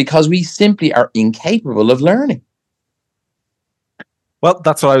 because we simply are incapable of learning. Well,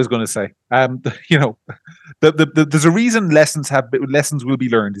 that's what I was going to say. There's a reason lessons will be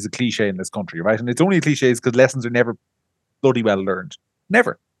learned is a cliche in this country, right? And it's only a cliche because lessons are never bloody well learned.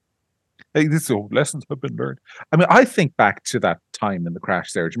 Never. Lessons have been learned. I mean, I think back to that time in the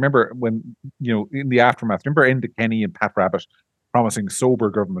crash there. Do you remember when, in the aftermath, remember Enda Kenny and Pat Rabbitt promising sober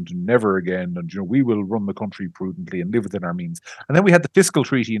government and never again, and we will run the country prudently and live within our means. And then we had the fiscal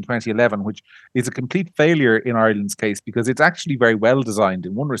treaty in 2011, which is a complete failure in Ireland's case, because it's actually very well designed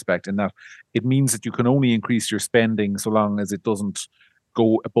in one respect, in that it means that you can only increase your spending so long as it doesn't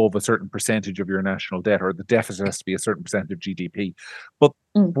go above a certain percentage of your national debt, or the deficit has to be a certain percent of GDP. But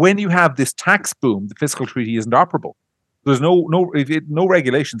when you have this tax boom, the fiscal treaty isn't operable. There's no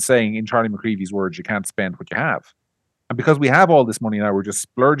regulation saying, in Charlie McCreevy's words, you can't spend what you have. And because we have all this money now, we're just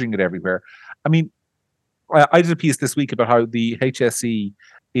splurging it everywhere. I mean, I did a piece this week about how the HSE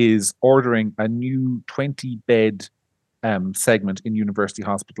is ordering a new 20-bed segment in University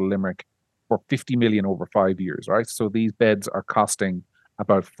Hospital Limerick for 50 million over 5 years, right? So these beds are costing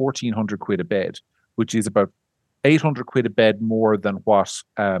about 1,400 quid a bed, which is about 800 quid a bed more than what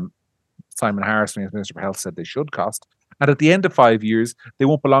Simon Harrison, as Minister for Health, said they should cost. And at the end of 5 years, they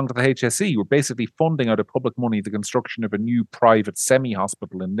won't belong to the HSE. We're basically funding out of public money the construction of a new private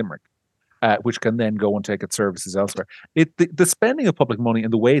semi-hospital in Limerick, which can then go and take its services elsewhere. The spending of public money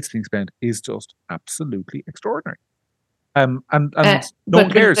and the way it's being spent is just absolutely extraordinary. And no one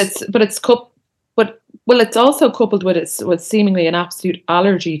cares. It's also coupled with seemingly an absolute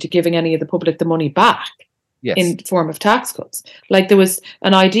allergy to giving any of the public the money back. Yes. In the form of tax cuts. Like, there was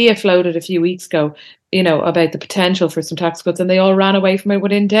an idea floated a few weeks ago, about the potential for some tax cuts, and they all ran away from it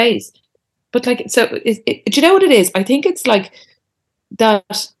within days. But do you know what it is? I think it's like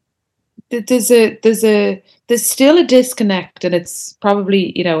that. There's still a disconnect, and it's probably,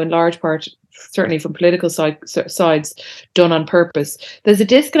 in large part, certainly from political sides, done on purpose. There's a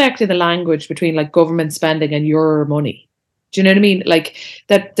disconnect in the language between like government spending and your money. Do you know what I mean? Like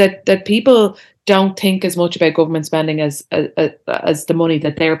that people don't think as much about government spending as the money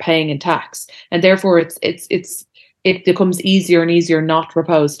that they're paying in tax, and therefore it becomes easier and easier not to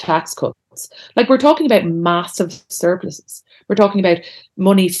propose tax cuts. Like, we're talking about massive surpluses. We're talking about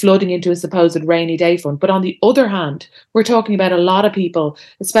money flooding into a supposed rainy day fund. But on the other hand, we're talking about a lot of people,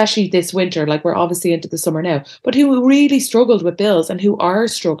 especially this winter, like we're obviously into the summer now, but who really struggled with bills and who are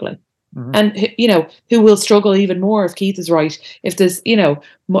struggling. Mm-hmm. And, who will struggle even more, if Keith is right, if there's,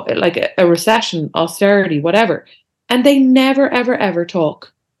 like a recession, austerity, whatever. And they never, ever, ever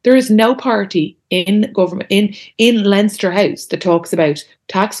talk. There is no party in government, in Leinster House, that talks about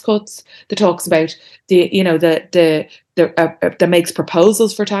tax cuts, that talks about that makes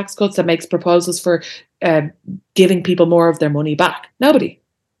proposals for tax cuts, that makes proposals for giving people more of their money back. Nobody.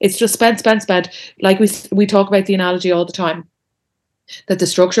 It's just spend. Like we talk about the analogy all the time, that the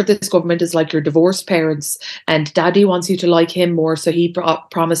structure of this government is like your divorced parents, and daddy wants you to like him more, so he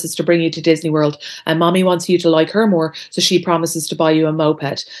promises to bring you to Disney World, and mommy wants you to like her more, so she promises to buy you a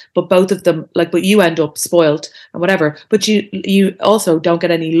moped. But both of them, but you end up spoiled and whatever, but you also don't get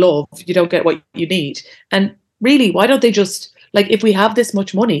any love, you don't get what you need. And really, why don't they just, if we have this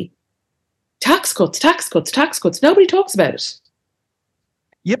much money, tax cuts, nobody talks about it.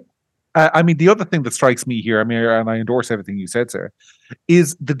 Yep. I mean, the other thing that strikes me here, and I endorse everything you said, Sarah,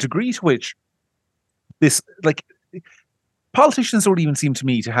 is the degree to which this, politicians don't even seem to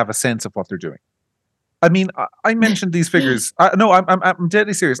me to have a sense of what they're doing. I mean, I mentioned these figures. No, I'm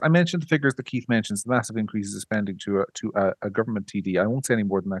deadly serious. I mentioned the figures that Keith mentions, the massive increases of spending to a government TD. I won't say any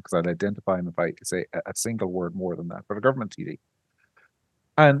more than that because I'll identify him if I say a single word more than that, but a government TD.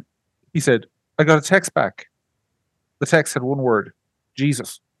 And he said, I got a text back. The text had one word: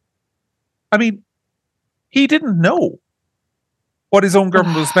 Jesus. I mean, he didn't know what his own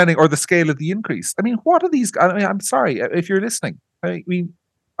government was spending or the scale of the increase. I mean, what are these? I mean, I'm sorry if you're listening. I mean,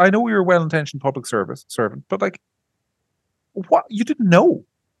 I know you're a well-intentioned public servant, but what you didn't know.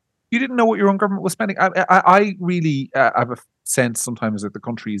 You didn't know what your own government was spending. I really have a sense sometimes that the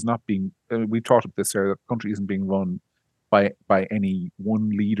country is not being. We've talked about this, Sarah. That the country isn't being run by any one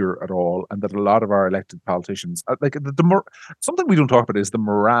leader at all, and that a lot of our elected politicians, like something we don't talk about is the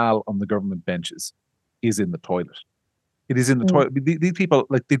morale on the government benches is in the toilet. It is in the toilet. These people,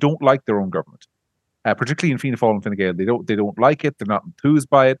 like, they don't like their own government. Particularly in Fianna Fáil and Fine Gael, they don't like it. They're not enthused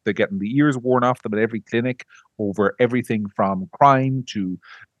by it. They're getting the ears worn off them at every clinic over everything from crime to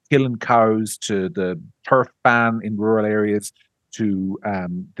killing cows to the turf ban in rural areas to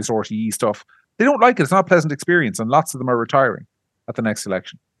this RTE stuff. They don't like it. It's not a pleasant experience, and lots of them are retiring at the next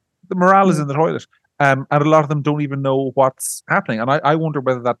election. The morale is in the toilet, and a lot of them don't even know what's happening. And I wonder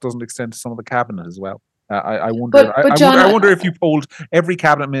whether that doesn't extend to some of the cabinet as well. I wonder. But John, I wonder if you polled every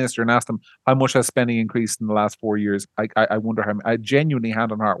cabinet minister and asked them how much has spending increased in the last 4 years. I wonder how. I genuinely,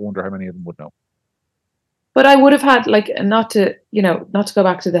 hand on heart, wonder how many of them would know. But I would have had, like, not to go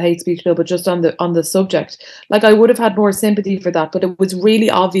back to the hate speech bill, but just on the subject, like, I would have had more sympathy for that. But it was really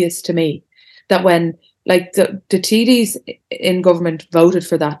obvious to me that when, like, the TDs in government voted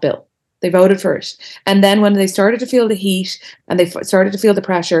for that bill. They voted for it. And then when they started to feel the heat and they started to feel the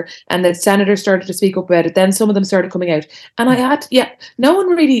pressure and the senators started to speak up about it, then some of them started coming out. And no one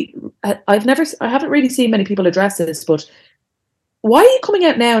really, I haven't really seen many people address this, but why are you coming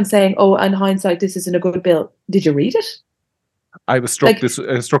out now and saying, oh, in hindsight, this isn't a good bill? Did you read it? I was struck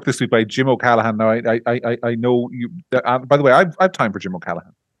this week by Jim O'Callaghan. Now, I know you, by the way, I've time for Jim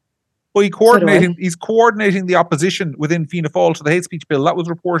O'Callaghan. Well, he's coordinating the opposition within Fianna Fáil to the hate speech bill. That was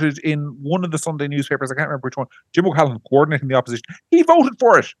reported in one of the Sunday newspapers. I can't remember which one. Jim O'Callaghan coordinating the opposition. He voted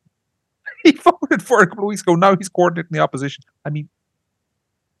for it. He voted for it a couple of weeks ago. Now he's coordinating the opposition. I mean,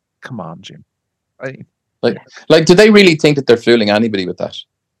 come on, Jim. Like, do they really think that they're fooling anybody with that?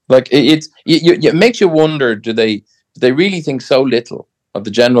 Like, it makes you wonder, do they really think so little of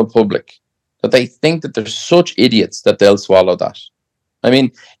the general public that they think that they're such idiots that they'll swallow that? I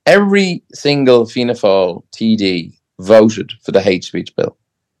mean, every single Fianna Fáil TD voted for the hate speech bill.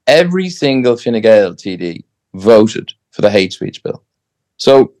 Every single Fine Gael TD voted for the hate speech bill.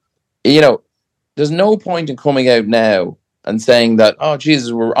 So, there's no point in coming out now and saying that, oh,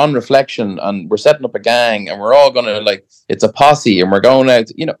 Jesus, we're on reflection and we're setting up a gang and we're all going to, like, it's a posse and we're going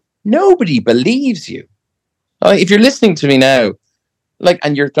out. Nobody believes you. If you're listening to me now, like,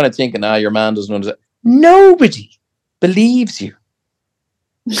 and you're kind of thinking, your man doesn't understand. Nobody believes you.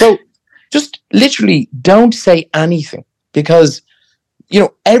 So just literally don't say anything, because,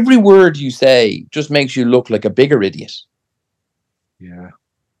 every word you say just makes you look like a bigger idiot. Yeah.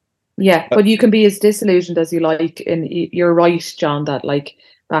 Yeah, but you can be as disillusioned as you like. And you're right, John, that, like,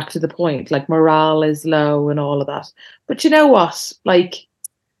 back to the point, like, morale is low and all of that. But you know what? Like,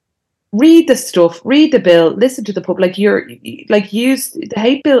 read the stuff, read the bill, listen to the public. Use the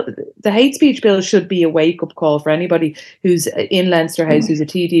hate bill. The hate speech bill should be a wake up call for anybody who's in Leinster House, who's a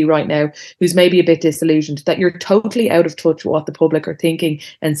TD right now, who's maybe a bit disillusioned that you're totally out of touch with what the public are thinking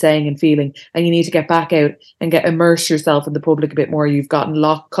and saying and feeling, and you need to get back out and immerse yourself in the public a bit more. You've gotten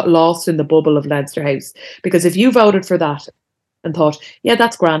lost in the bubble of Leinster House, because if you voted for that and thought, yeah,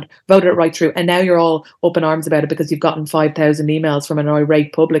 that's grand, voted it right through, and now you're all up in arms about it because you've gotten 5,000 emails from an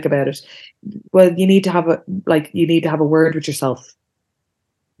irate public about it. Well, you need to have a word with yourself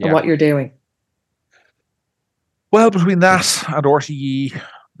and what you're doing. Well, between that and RTE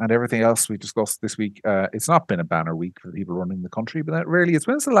and everything else we discussed this week, it's not been a banner week for the people running the country, but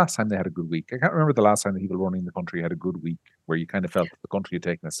when's the last time they had a good week? I can't remember the last time the people running the country had a good week where you kind of felt that the country had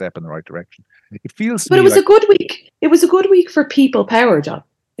taken a step in the right direction. It feels to me, but it was a good week. It was a good week for people power, John.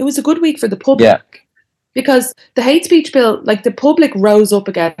 It was a good week for the public. Yeah. Because the hate speech bill, like, the public rose up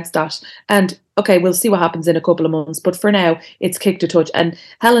against that. And, okay, we'll see what happens in a couple of months. But for now, it's kicked a touch. And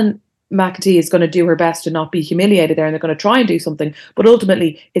Helen McEntee is going to do her best to not be humiliated there, and they're going to try and do something. But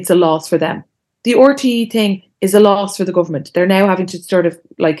ultimately, it's a loss for them. The RTE thing is a loss for the government. They're now having to sort of,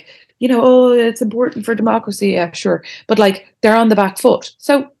 like, it's important for democracy. Yeah, sure. But, like, they're on the back foot.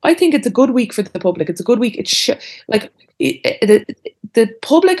 So I think it's a good week for the public. It's a good week. The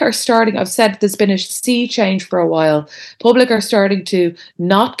public are starting, I've said there's been a sea change for a while. Public are starting to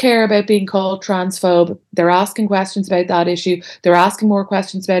not care about being called transphobe. They're asking questions about that issue. They're asking more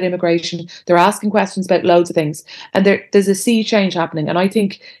questions about immigration. They're asking questions about loads of things. And there's a sea change happening. And I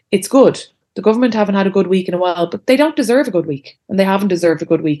think it's good. The government haven't had a good week in a while, but they don't deserve a good week. And they haven't deserved a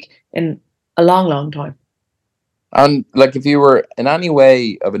good week in a long, long time. And, like, if you were in any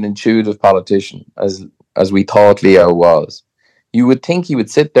way of an intuitive politician, as we thought Leo was, you would think he would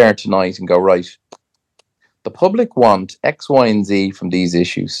sit there tonight and go, right, the public want X, Y, and Z from these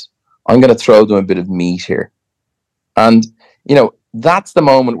issues. I'm going to throw them a bit of meat here. And that's the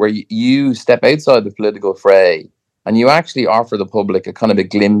moment where you step outside the political fray and you actually offer the public a kind of a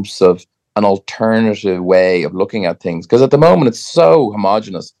glimpse of an alternative way of looking at things. Because at the moment, it's so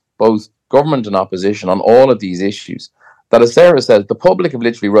homogenous, both government and opposition on all of these issues, that, as Sarah says, the public have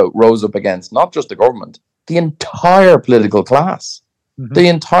literally rose up against not just the government, the entire political class. Mhm. The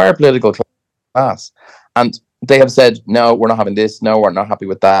entire political class. And they have said, no, we're not having this. No, we're not happy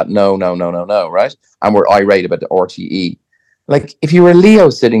with that. No, right? And we're irate about the RTE. Like, if you were Leo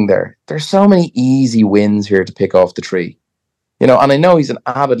sitting there, there's so many easy wins here to pick off the tree. And I know he's an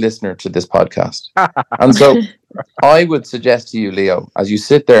avid listener to this podcast. And so I would suggest to you, Leo, as you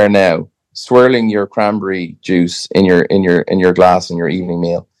sit there now, swirling your cranberry juice in your glass in your evening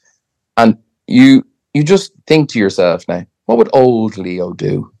meal, and you just think to yourself now, what would old Leo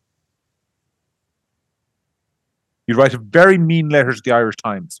do? You'd write a very mean letter to the Irish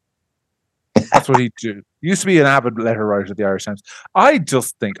Times. That's what he'd do. He used to be an avid letter writer at the Irish Times. I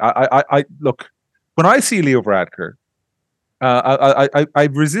just think, I look, when I see Leo Varadkar,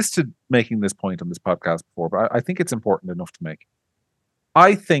 I've resisted making this point on this podcast before, but I think it's important enough to make.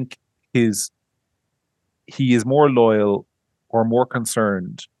 I think he is more loyal or more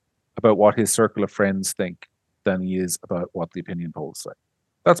concerned about what his circle of friends think than he is about what the opinion polls say.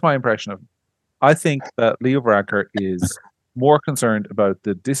 That's my impression of him. I think that Leo Varadkar is more concerned about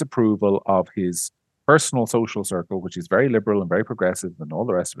the disapproval of his personal social circle, which is very liberal and very progressive and all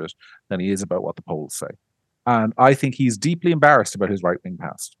the rest of it, than he is about what the polls say. And I think he's deeply embarrassed about his right-wing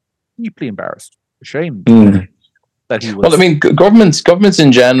past. Deeply embarrassed. Ashamed that he was. Well, I mean, governments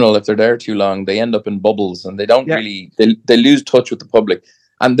in general, if they're there too long, they end up in bubbles and they don't really, they lose touch with the public.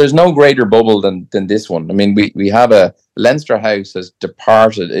 And there's no greater bubble than this one. I mean, we have a Leinster House has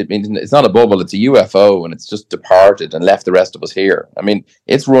departed. I mean, it's not a bubble, it's a UFO, and it's just departed and left the rest of us here. I mean,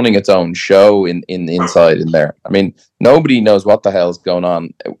 it's running its own show inside in there. I mean, nobody knows what the hell's going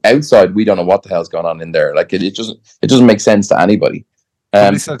on. Outside, we don't know what the hell's going on in there. Like, it doesn't make sense to anybody.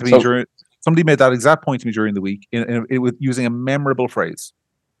 Somebody made that exact point to me during the week with using a memorable phrase.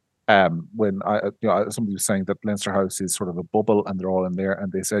 When somebody was saying that Leinster House is sort of a bubble and they're all in there,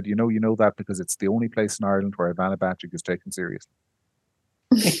 and they said, you know that because it's the only place in Ireland where Ivana Bacik is taken seriously.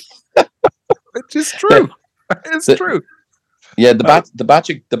 Which is true. It's true. Yeah, the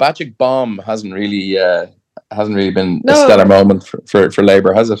Bacik bomb hasn't really been a stellar moment for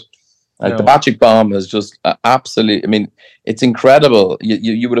Labour, has it? Like, the Bacik bomb is just absolutely. I mean, it's incredible.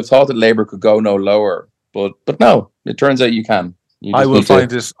 You would have thought that Labour could go no lower, but no, it turns out you can. I will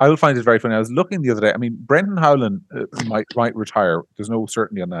find it very funny. I was looking the other day. I mean, Brendan Howlin might retire. There's no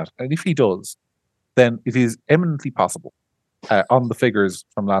certainty on that. And if he does, then it is eminently possible, on the figures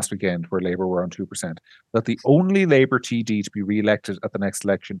from last weekend where Labour were on 2%, that the only Labour TD to be re-elected at the next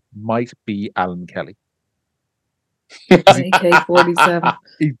election might be Alan Kelly. AK-47.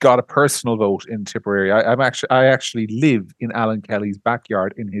 He got a personal vote in Tipperary. I actually live in Alan Kelly's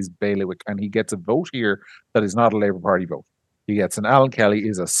backyard in his bailiwick, and he gets a vote here that is not a Labour Party vote. He gets an Alan Kelly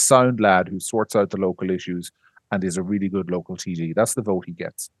is a sound lad who sorts out the local issues and is a really good local TD. That's the vote he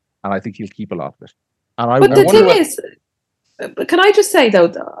gets, and I think he'll keep a lot of it. And the thing is, can I just say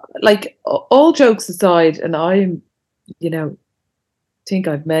though, like, all jokes aside, and I'm, think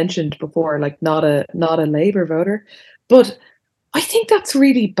I've mentioned before, like, not a Labour voter, but I think that's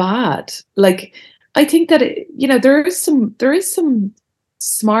really bad. Like, I think that there is some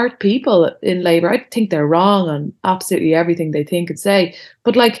smart people in Labour. I think they're wrong on absolutely everything they think and say,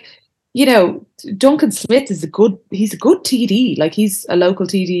 but, like, Duncan Smith is he's a good TD. Like, he's a local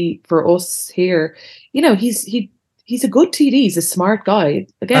TD for us here. He's a good TD. He's a smart guy.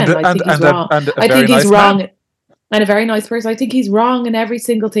 Again, I think he's wrong. I think he's wrong. And a very nice person. I think he's wrong in every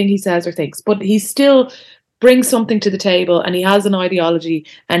single thing he says or thinks, but he still brings something to the table, and he has an ideology,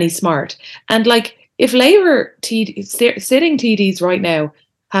 and he's smart. And, like, if Labour sitting TDs right now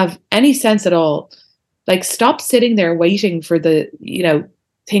have any sense at all, like, stop sitting there waiting for the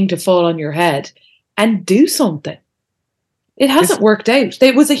thing to fall on your head and do something. It hasn't worked out.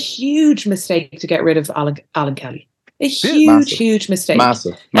 It was a huge mistake to get rid of Alan Kelly. A huge mistake.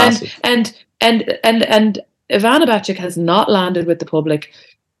 Massive. And Ivana Bacik has not landed with the public.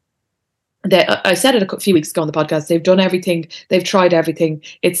 I said it a few weeks ago on the podcast. They've done everything. They've tried everything.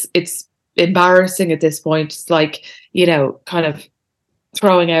 It's embarrassing at this point. It's like, kind of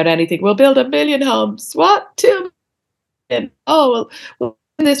throwing out anything. We'll build 1 million homes. What? 2 million? Oh, well,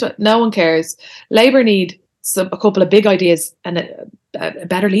 this one. No one cares. Labour need a couple of big ideas and a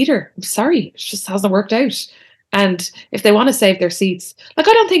better leader. I'm sorry. It just hasn't worked out. And if they want to save their seats, like,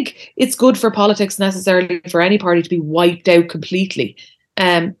 I don't think it's good for politics necessarily for any party to be wiped out completely.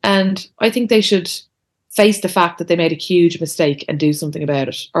 And I think they should face the fact that they made a huge mistake and do something about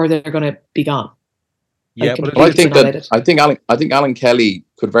it, or they're going to be gone. Yeah, Like, but Well, I think Alan Kelly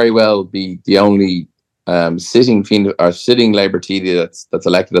could very well be the only sitting Labour TD that's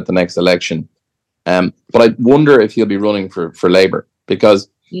elected at the next election. But I wonder if he'll be running for Labour, because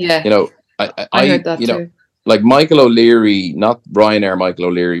yeah, I heard that too. Like Michael O'Leary, not Ryanair Michael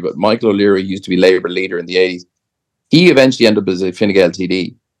O'Leary, but Michael O'Leary used to be Labour leader in the 80s. He eventually ended up as a Fine Gael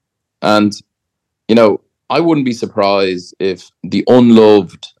TD. And, I wouldn't be surprised if the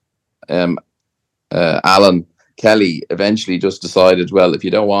unloved Alan Kelly eventually just decided, well, if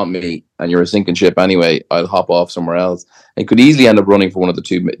you don't want me and you're a sinking ship anyway, I'll hop off somewhere else. It could easily end up running for one of the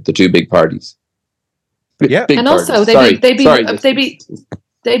two big parties. Yeah, and also they'd be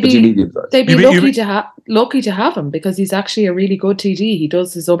lucky to have him, because he's actually a really good TD. He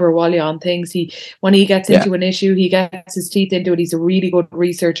does his Uber Wally on things. When he gets into an issue, he gets his teeth into it. He's a really good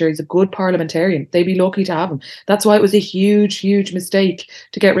researcher. He's a good parliamentarian. They'd be lucky to have him. That's why it was a huge mistake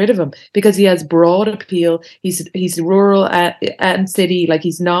to get rid of him, because he has broad appeal. He's rural and city. Like,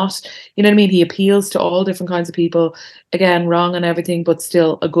 he's not, you know what I mean? He appeals to all different kinds of people. Again, wrong and everything, but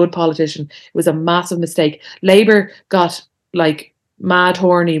still a good politician. It was a massive mistake. Labour got mad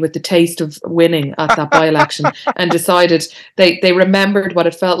horny with the taste of winning at that by-election and decided they remembered what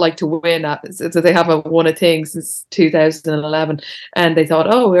it felt like to win so they haven't won a thing since 2011, and they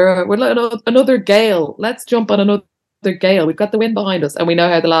thought, oh, we're another Gael, let's jump on another Gael, we've got the win behind us, and we know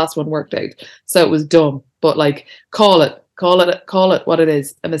how the last one worked out. So it was dumb, but call it what it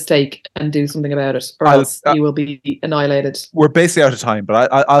is, a mistake, and do something about it, or else you will be annihilated. We're basically out of time, but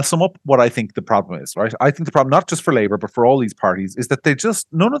I'll sum up what I think the problem is, right? I think the problem, not just for Labour, but for all these parties, is that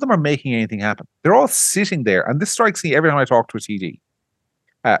none of them are making anything happen. They're all sitting there, and this strikes me every time I talk to a TD,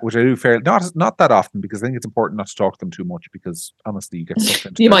 which I do fairly, not that often, because I think it's important not to talk to them too much, because honestly, you get sucked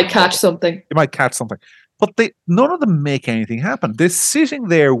into you might catch something. But none of them make anything happen. They're sitting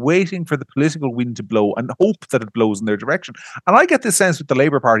there waiting for the political wind to blow and hope that it blows in their direction. And I get this sense with the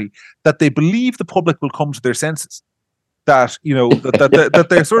Labour Party that they believe the public will come to their senses. That, that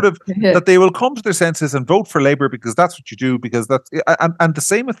they're sort of, that they will come to their senses and vote for Labour because that's what you do, because that's, and the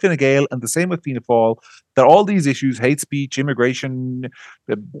same with Fine Gael and the same with Fianna Fáil, that all these issues, hate speech, immigration,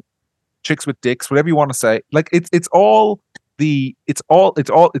 chicks with dicks, whatever you want to say, it's all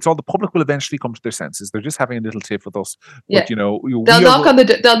the public will eventually come to their senses. They're just having a little tiff with us. But, they'll knock on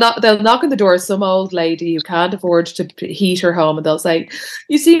the door of some old lady who can't afford to heat her home, and they'll say,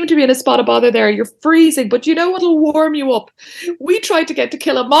 you seem to be in a spot of bother there, you're freezing, but you know what'll warm you up? We tried to get To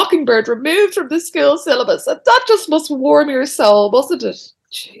Kill a Mockingbird removed from the school syllabus, and that just must warm your soul, mustn't it?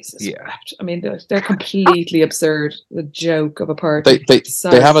 Jesus. Yeah. I mean, they're completely absurd. The joke of a party.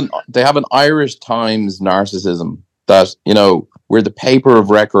 They have an Irish Times narcissism that, we're the paper of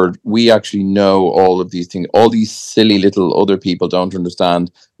record. We actually know all of these things. All these silly little other people don't understand.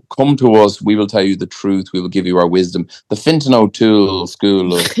 Come to us. We will tell you the truth. We will give you our wisdom. The Fintan O'Toole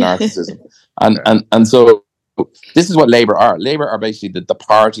school of narcissism. And so this is what Labour are. Labour are basically the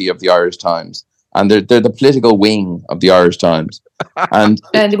party of the Irish Times. And they're the political wing of the Irish Times. And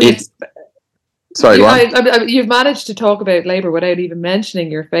you've managed to talk about Labour without even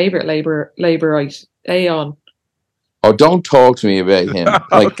mentioning your favourite Labourite, Aon. Oh, don't talk to me about him.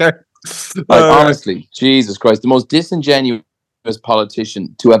 Okay. Honestly, Jesus Christ, the most disingenuous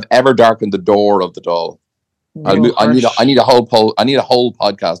politician to have ever darkened the door of the Dáil. I need a whole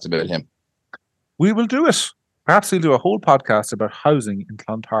podcast about him. We will do it. Perhaps we'll do a whole podcast about housing in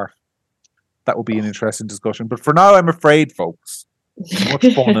Clontarf. That will be an interesting discussion. But for now, I'm afraid, folks, as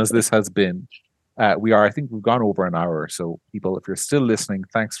much fun as this has been, I think we've gone over an hour. So, people, if you're still listening,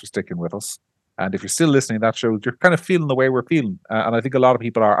 thanks for sticking with us. And if you're still listening, that shows you're kind of feeling the way we're feeling. And I think a lot of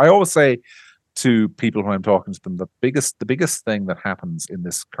people are. I always say to people when I'm talking to them, the biggest thing that happens in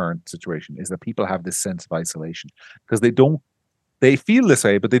this current situation is that people have this sense of isolation, because they feel this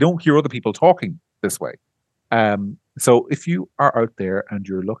way, but they don't hear other people talking this way. So if you are out there and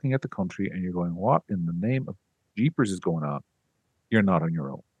you're looking at the country and you're going, what in the name of jeepers is going on? You're not on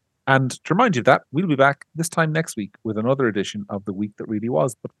your own. And to remind you of that, we'll be back this time next week with another edition of The Week That Really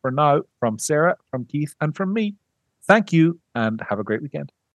Was. But for now, from Sarah, from Keith, and from me, thank you and have a great weekend.